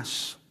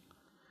Elías,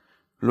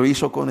 lo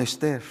hizo con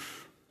Esther.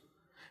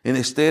 En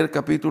Esther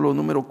capítulo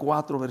número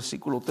 4,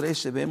 versículo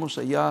 13, vemos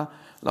allá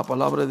la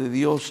palabra de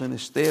Dios en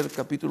Esther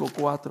capítulo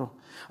 4.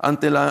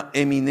 Ante la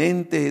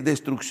eminente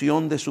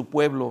destrucción de su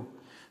pueblo,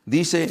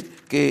 dice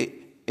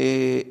que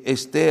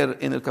Esther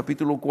en el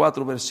capítulo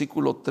 4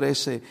 versículo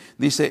 13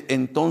 dice: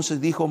 entonces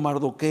dijo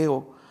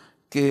Mardoqueo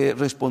que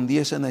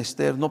respondiesen a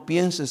Esther: no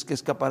pienses que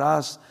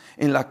escaparás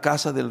en la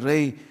casa del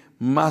rey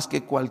más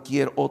que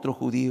cualquier otro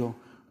judío,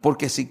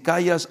 porque si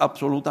callas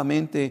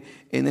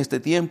absolutamente en este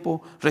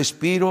tiempo,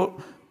 respiro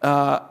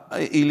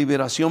y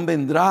liberación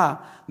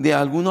vendrá de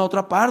alguna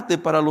otra parte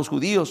para los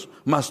judíos,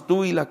 mas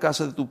tú y la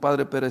casa de tu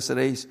padre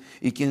pereceréis.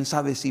 Y quién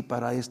sabe si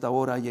para esta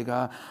hora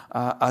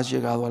has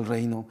llegado al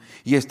reino.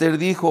 Y Esther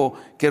dijo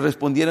que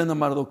respondieran a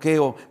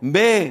Mardoqueo: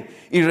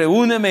 ve y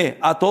reúneme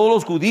a todos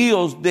los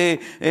judíos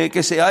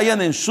que se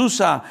hallan en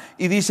Susa.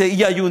 Y dice: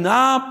 y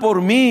ayunad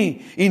por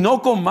mí, y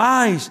no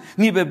comáis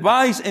ni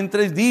bebáis en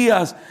 3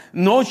 días,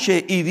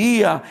 noche y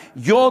día.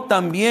 Yo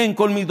también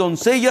con mis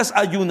doncellas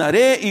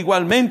ayunaré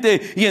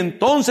igualmente, y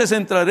entonces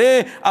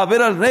entraré a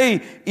ver al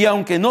rey. Y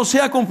aunque no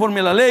sea conforme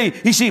a la ley,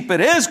 y si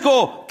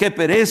perezco, que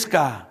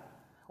perezca.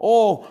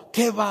 Oh,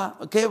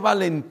 qué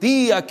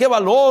valentía, qué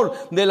valor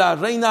de la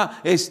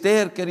reina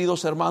Esther,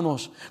 queridos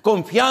hermanos.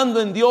 Confiando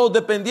en Dios,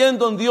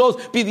 dependiendo en Dios,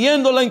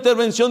 pidiendo la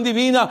intervención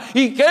divina.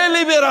 Y qué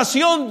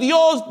liberación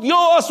Dios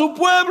dio a su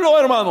pueblo,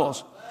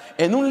 hermanos.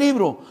 En un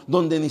libro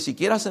donde ni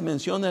siquiera se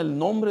menciona el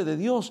nombre de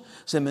Dios,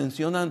 se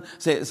mencionan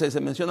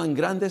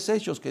grandes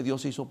hechos que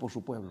Dios hizo por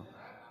su pueblo.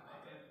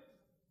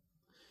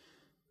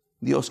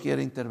 Dios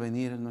quiere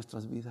intervenir en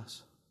nuestras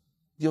vidas.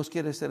 Dios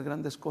quiere hacer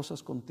grandes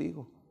cosas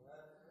contigo.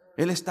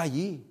 Él está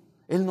allí.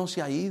 Él no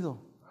se ha ido.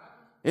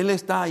 Él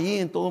está allí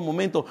en todo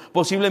momento.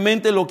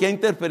 Posiblemente lo que ha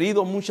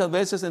interferido muchas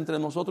veces entre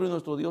nosotros y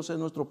nuestro Dios es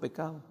nuestro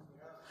pecado.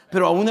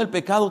 Pero aún el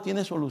pecado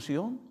tiene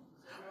solución.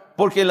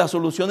 Porque la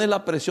solución es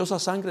la preciosa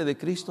sangre de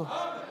Cristo.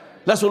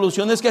 La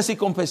solución es que si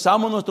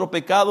confesamos nuestro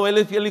pecado, Él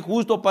es fiel y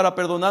justo para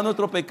perdonar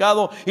nuestro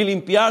pecado y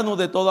limpiarnos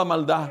de toda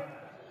maldad.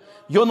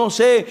 Yo no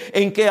sé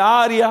en qué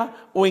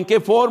área o en qué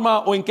forma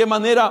o en qué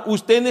manera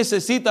usted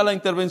necesita la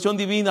intervención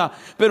divina,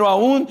 pero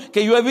aún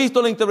que yo he visto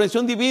la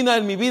intervención divina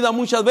en mi vida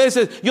muchas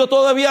veces, yo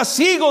todavía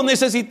sigo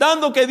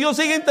necesitando que Dios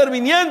siga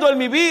interviniendo en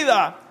mi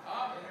vida.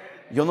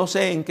 Yo no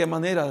sé en qué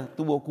manera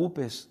tú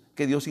ocupes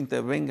que Dios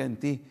intervenga en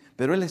ti,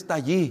 pero Él está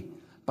allí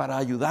para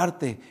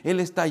ayudarte. Él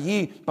está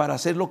allí para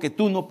hacer lo que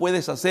tú no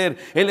puedes hacer.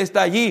 Él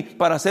está allí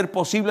para hacer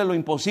posible lo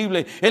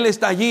imposible. Él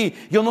está allí.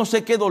 Yo no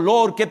sé qué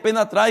dolor, qué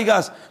pena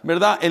traigas,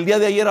 ¿verdad? El día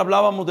de ayer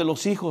hablábamos de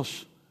los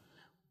hijos.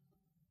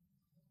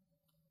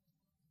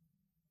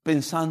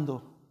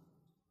 Pensando,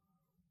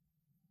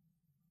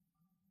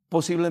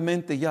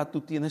 posiblemente ya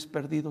tú tienes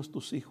perdidos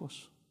tus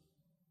hijos.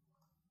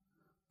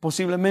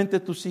 Posiblemente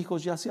tus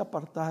hijos ya se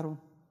apartaron.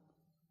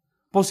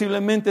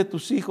 Posiblemente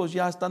tus hijos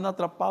ya están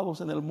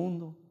atrapados en el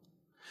mundo.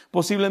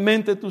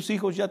 Posiblemente tus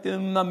hijos ya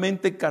tienen una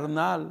mente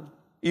carnal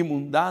y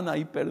mundana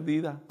y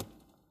perdida.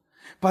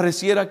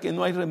 Pareciera que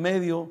no hay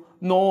remedio.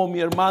 No, mi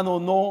hermano,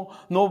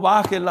 no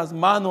bajes las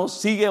manos,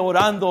 sigue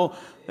orando.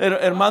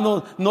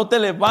 Hermano, no te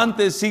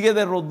levantes, sigue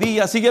de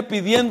rodillas, sigue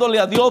pidiéndole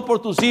a Dios por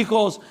tus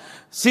hijos.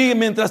 Sigue,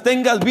 mientras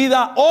tengas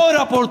vida,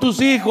 ora por tus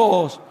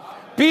hijos.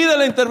 Pide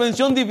la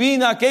intervención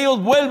divina, que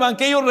ellos vuelvan,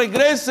 que ellos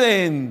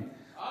regresen.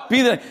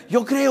 Pide.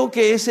 Yo creo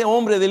que ese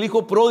hombre del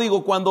hijo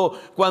pródigo,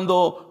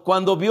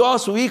 cuando vio a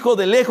su hijo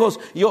de lejos,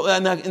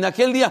 en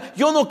aquel día,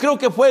 yo no creo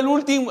que fue el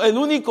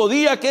único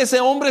día que ese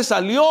hombre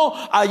salió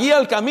allí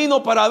al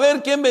camino para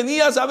ver quién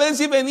venía, a saber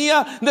si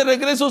venía de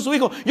regreso su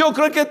hijo. Yo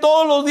creo que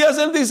todos los días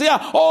él decía: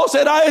 oh,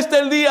 será este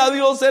el día,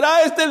 Dios,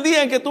 será este el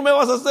día en que tú me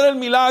vas a hacer el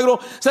milagro,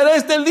 será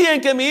este el día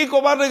en que mi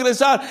hijo va a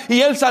regresar.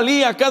 Y él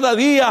salía cada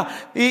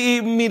día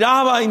y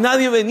miraba y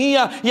nadie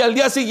venía, y al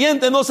día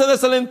siguiente no se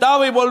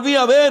desalentaba y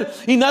volvía a ver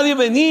y nadie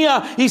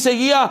venía, y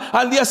seguía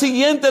al día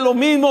siguiente lo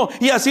mismo,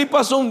 y así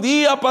pasó un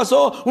día,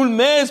 pasó un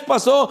mes,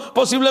 pasó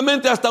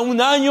posiblemente hasta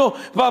un año,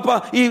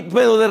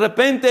 pero de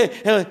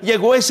repente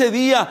llegó ese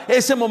día,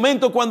 ese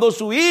momento cuando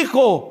su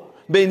hijo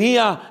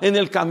venía en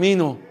el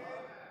camino.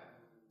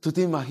 ¿Tú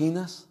te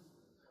imaginas?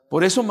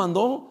 Por eso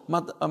mandó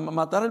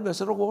matar al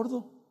becerro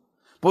gordo.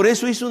 Por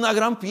eso hizo una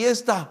gran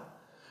fiesta,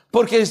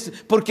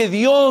 porque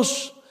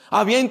Dios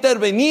había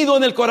intervenido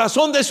en el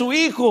corazón de su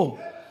hijo.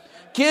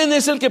 ¿Quién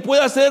es el que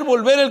puede hacer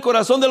volver el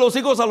corazón de los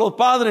hijos a los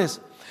padres?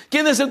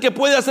 ¿Quién es el que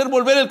puede hacer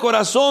volver el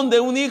corazón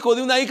de un hijo,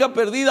 de una hija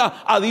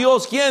perdida a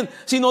Dios? ¿Quién?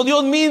 Sino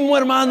Dios mismo,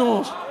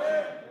 hermanos.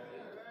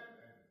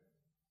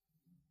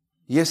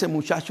 Y ese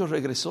muchacho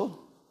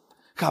regresó.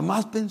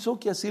 Jamás pensó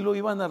que así lo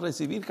iban a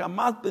recibir.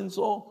 Jamás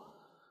pensó,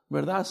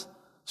 ¿verdad?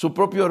 Su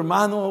propio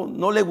hermano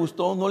no le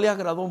gustó, no le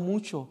agradó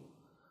mucho.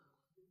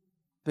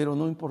 Pero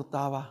no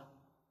importaba.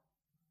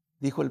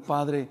 Dijo el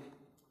padre: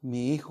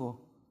 mi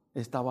hijo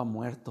estaba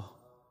muerto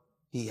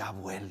y ha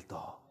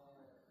vuelto.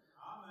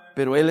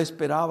 Pero él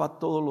esperaba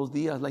todos los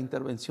días la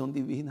intervención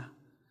divina.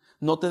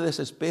 No te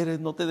desesperes,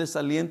 no te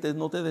desalientes,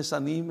 no te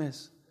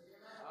desanimes.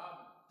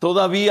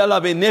 Todavía la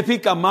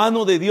benéfica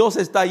mano de Dios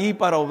está allí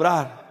para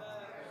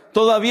obrar.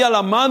 Todavía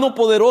la mano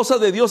poderosa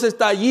de Dios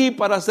está allí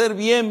para hacer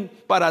bien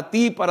para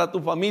ti, para tu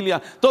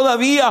familia.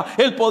 Todavía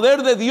el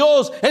poder de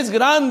Dios es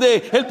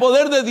grande. El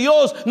poder de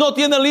Dios no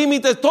tiene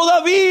límites.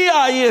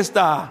 Todavía ahí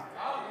está.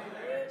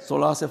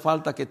 Solo hace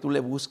falta que tú le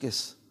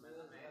busques,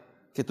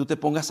 que tú te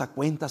pongas a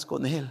cuentas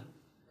con Él,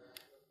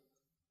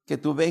 que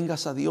tú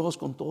vengas a Dios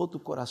con todo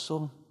tu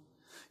corazón.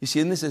 Y si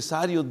es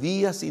necesario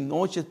días y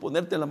noches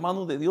ponerte en la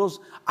mano de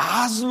Dios,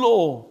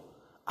 hazlo.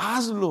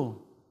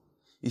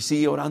 Y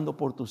sigue orando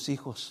por tus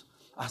hijos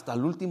hasta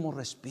el último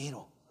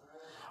respiro,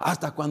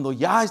 hasta cuando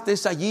ya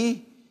estés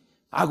allí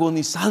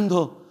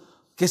agonizando.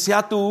 Que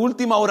sea tu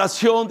última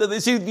oración de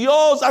decir: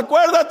 Dios,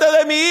 acuérdate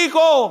de mi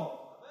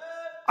hijo.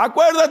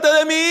 Acuérdate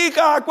de mi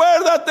hija.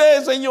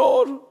 Acuérdate,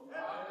 Señor.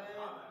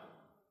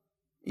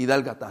 Y da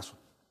el gatazo.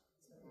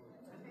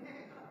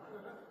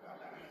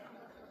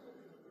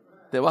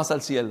 Te vas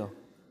al cielo.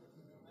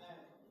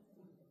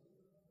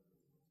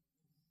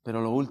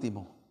 Pero lo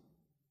último.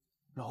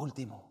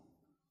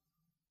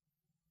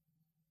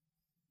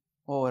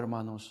 Oh,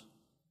 hermanos,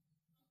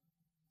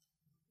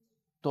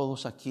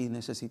 todos aquí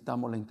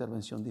necesitamos la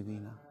intervención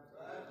divina.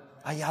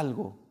 Hay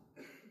algo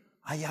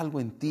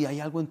en ti, hay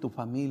algo en tu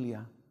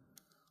familia,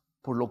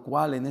 por lo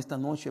cual en esta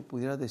noche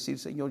pudieras decir: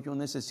 Señor, yo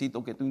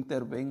necesito que tú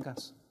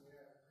intervengas.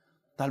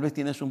 Tal vez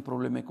tienes un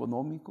problema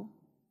económico,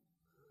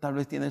 tal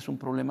vez tienes un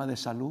problema de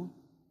salud,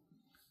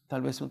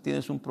 tal vez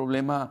tienes un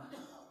problema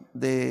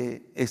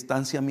de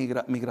estancia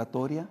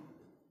migratoria.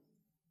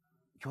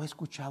 Yo he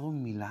escuchado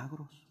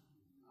milagros.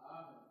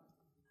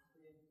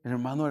 El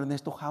hermano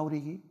Ernesto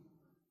Jauregui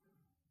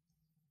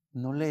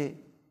no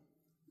le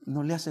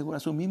asegura.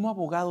 Su mismo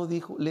abogado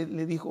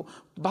le dijo: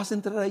 vas a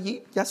entrar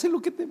allí, ya sé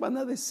lo que te van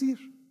a decir.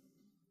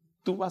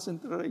 Tú vas a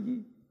entrar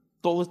allí.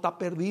 Todo está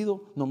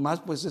perdido. Nomás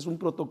pues es un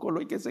protocolo,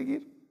 hay que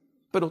seguir.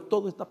 Pero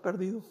todo está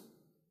perdido.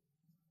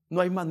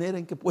 No hay manera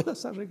en que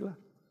puedas arreglar.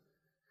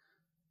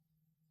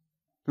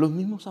 Los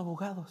mismos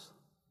abogados.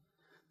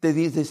 Te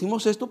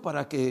decimos esto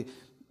para que,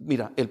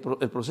 mira, el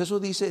proceso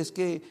dice es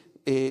que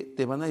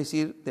te van a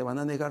decir, te van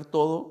a negar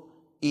todo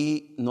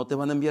y no te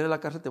van a enviar a la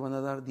cárcel, te van a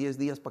dar 10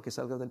 días para que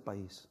salgas del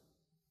país.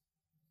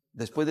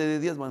 Después de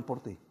 10 días van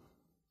por ti.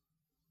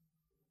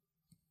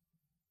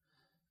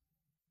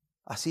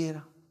 Así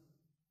era.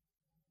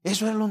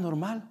 Eso era lo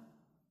normal.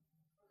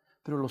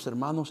 Pero los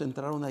hermanos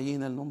entraron allí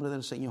en el nombre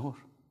del Señor.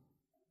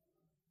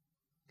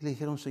 Y le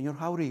dijeron: Señor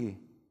Jauregui,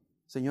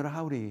 señora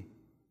Jauregui,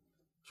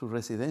 su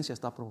residencia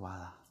está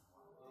aprobada.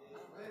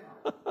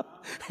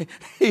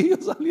 Y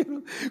ellos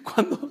salieron,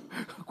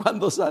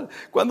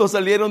 cuando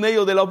salieron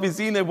ellos de la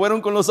oficina y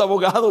fueron con los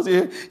abogados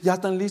y ya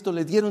están listos,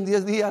 les dieron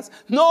 10 días.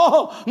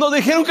 No, nos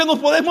dijeron que nos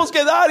podemos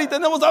quedar y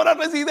tenemos ahora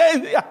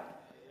residencia.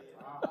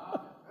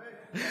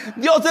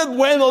 Dios es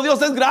bueno,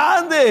 Dios es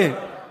grande.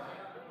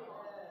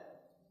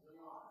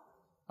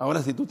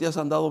 Ahora, si tú te has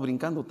andado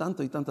brincando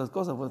tanto y tantas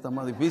cosas, pues está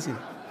más difícil.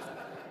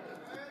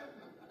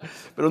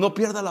 Pero no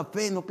pierdas la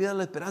fe, no pierdas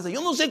la esperanza.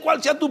 Yo no sé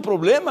cuál sea tu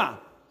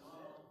problema,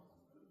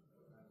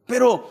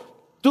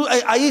 pero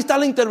ahí está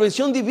la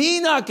intervención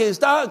divina que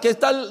está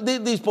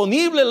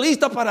disponible,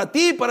 lista para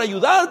ti, para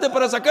ayudarte,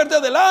 para sacarte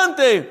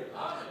adelante,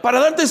 para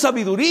darte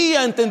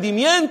sabiduría,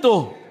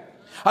 entendimiento.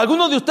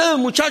 Algunos de ustedes,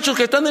 muchachos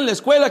que están en la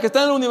escuela, que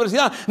están en la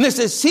universidad,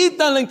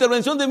 necesitan la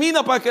intervención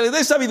divina para que les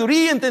dé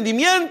sabiduría,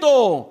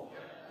 entendimiento,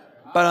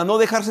 para no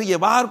dejarse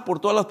llevar por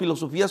todas las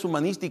filosofías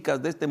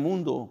humanísticas de este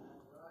mundo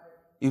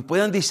y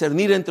puedan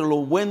discernir entre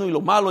lo bueno y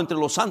lo malo, entre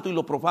lo santo y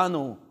lo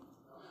profano.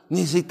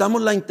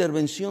 Necesitamos la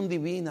intervención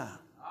divina.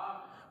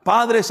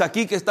 Padres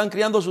aquí que están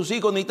criando a sus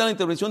hijos necesitan la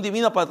intervención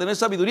divina para tener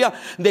sabiduría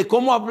de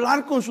cómo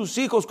hablar con sus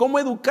hijos, cómo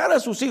educar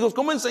a sus hijos,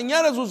 cómo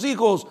enseñar a sus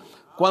hijos,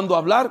 cuándo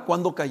hablar,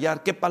 cuándo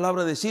callar, qué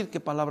palabra decir, qué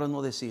palabra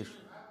no decir.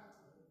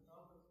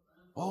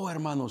 Oh,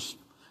 hermanos,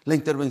 la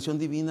intervención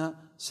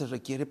divina se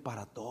requiere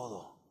para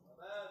todo.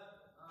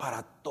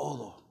 Para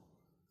todo.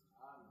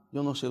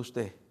 Yo no sé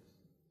usted,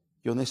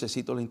 yo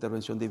necesito la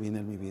intervención divina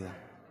en mi vida.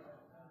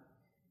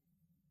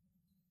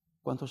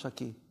 ¿Cuántos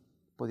aquí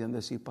podían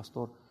decir: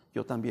 pastor,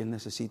 yo también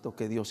necesito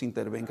que Dios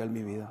intervenga en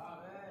mi vida?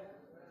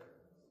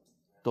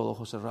 Todo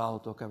ojo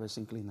cerrado, toda cabeza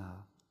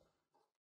inclinada.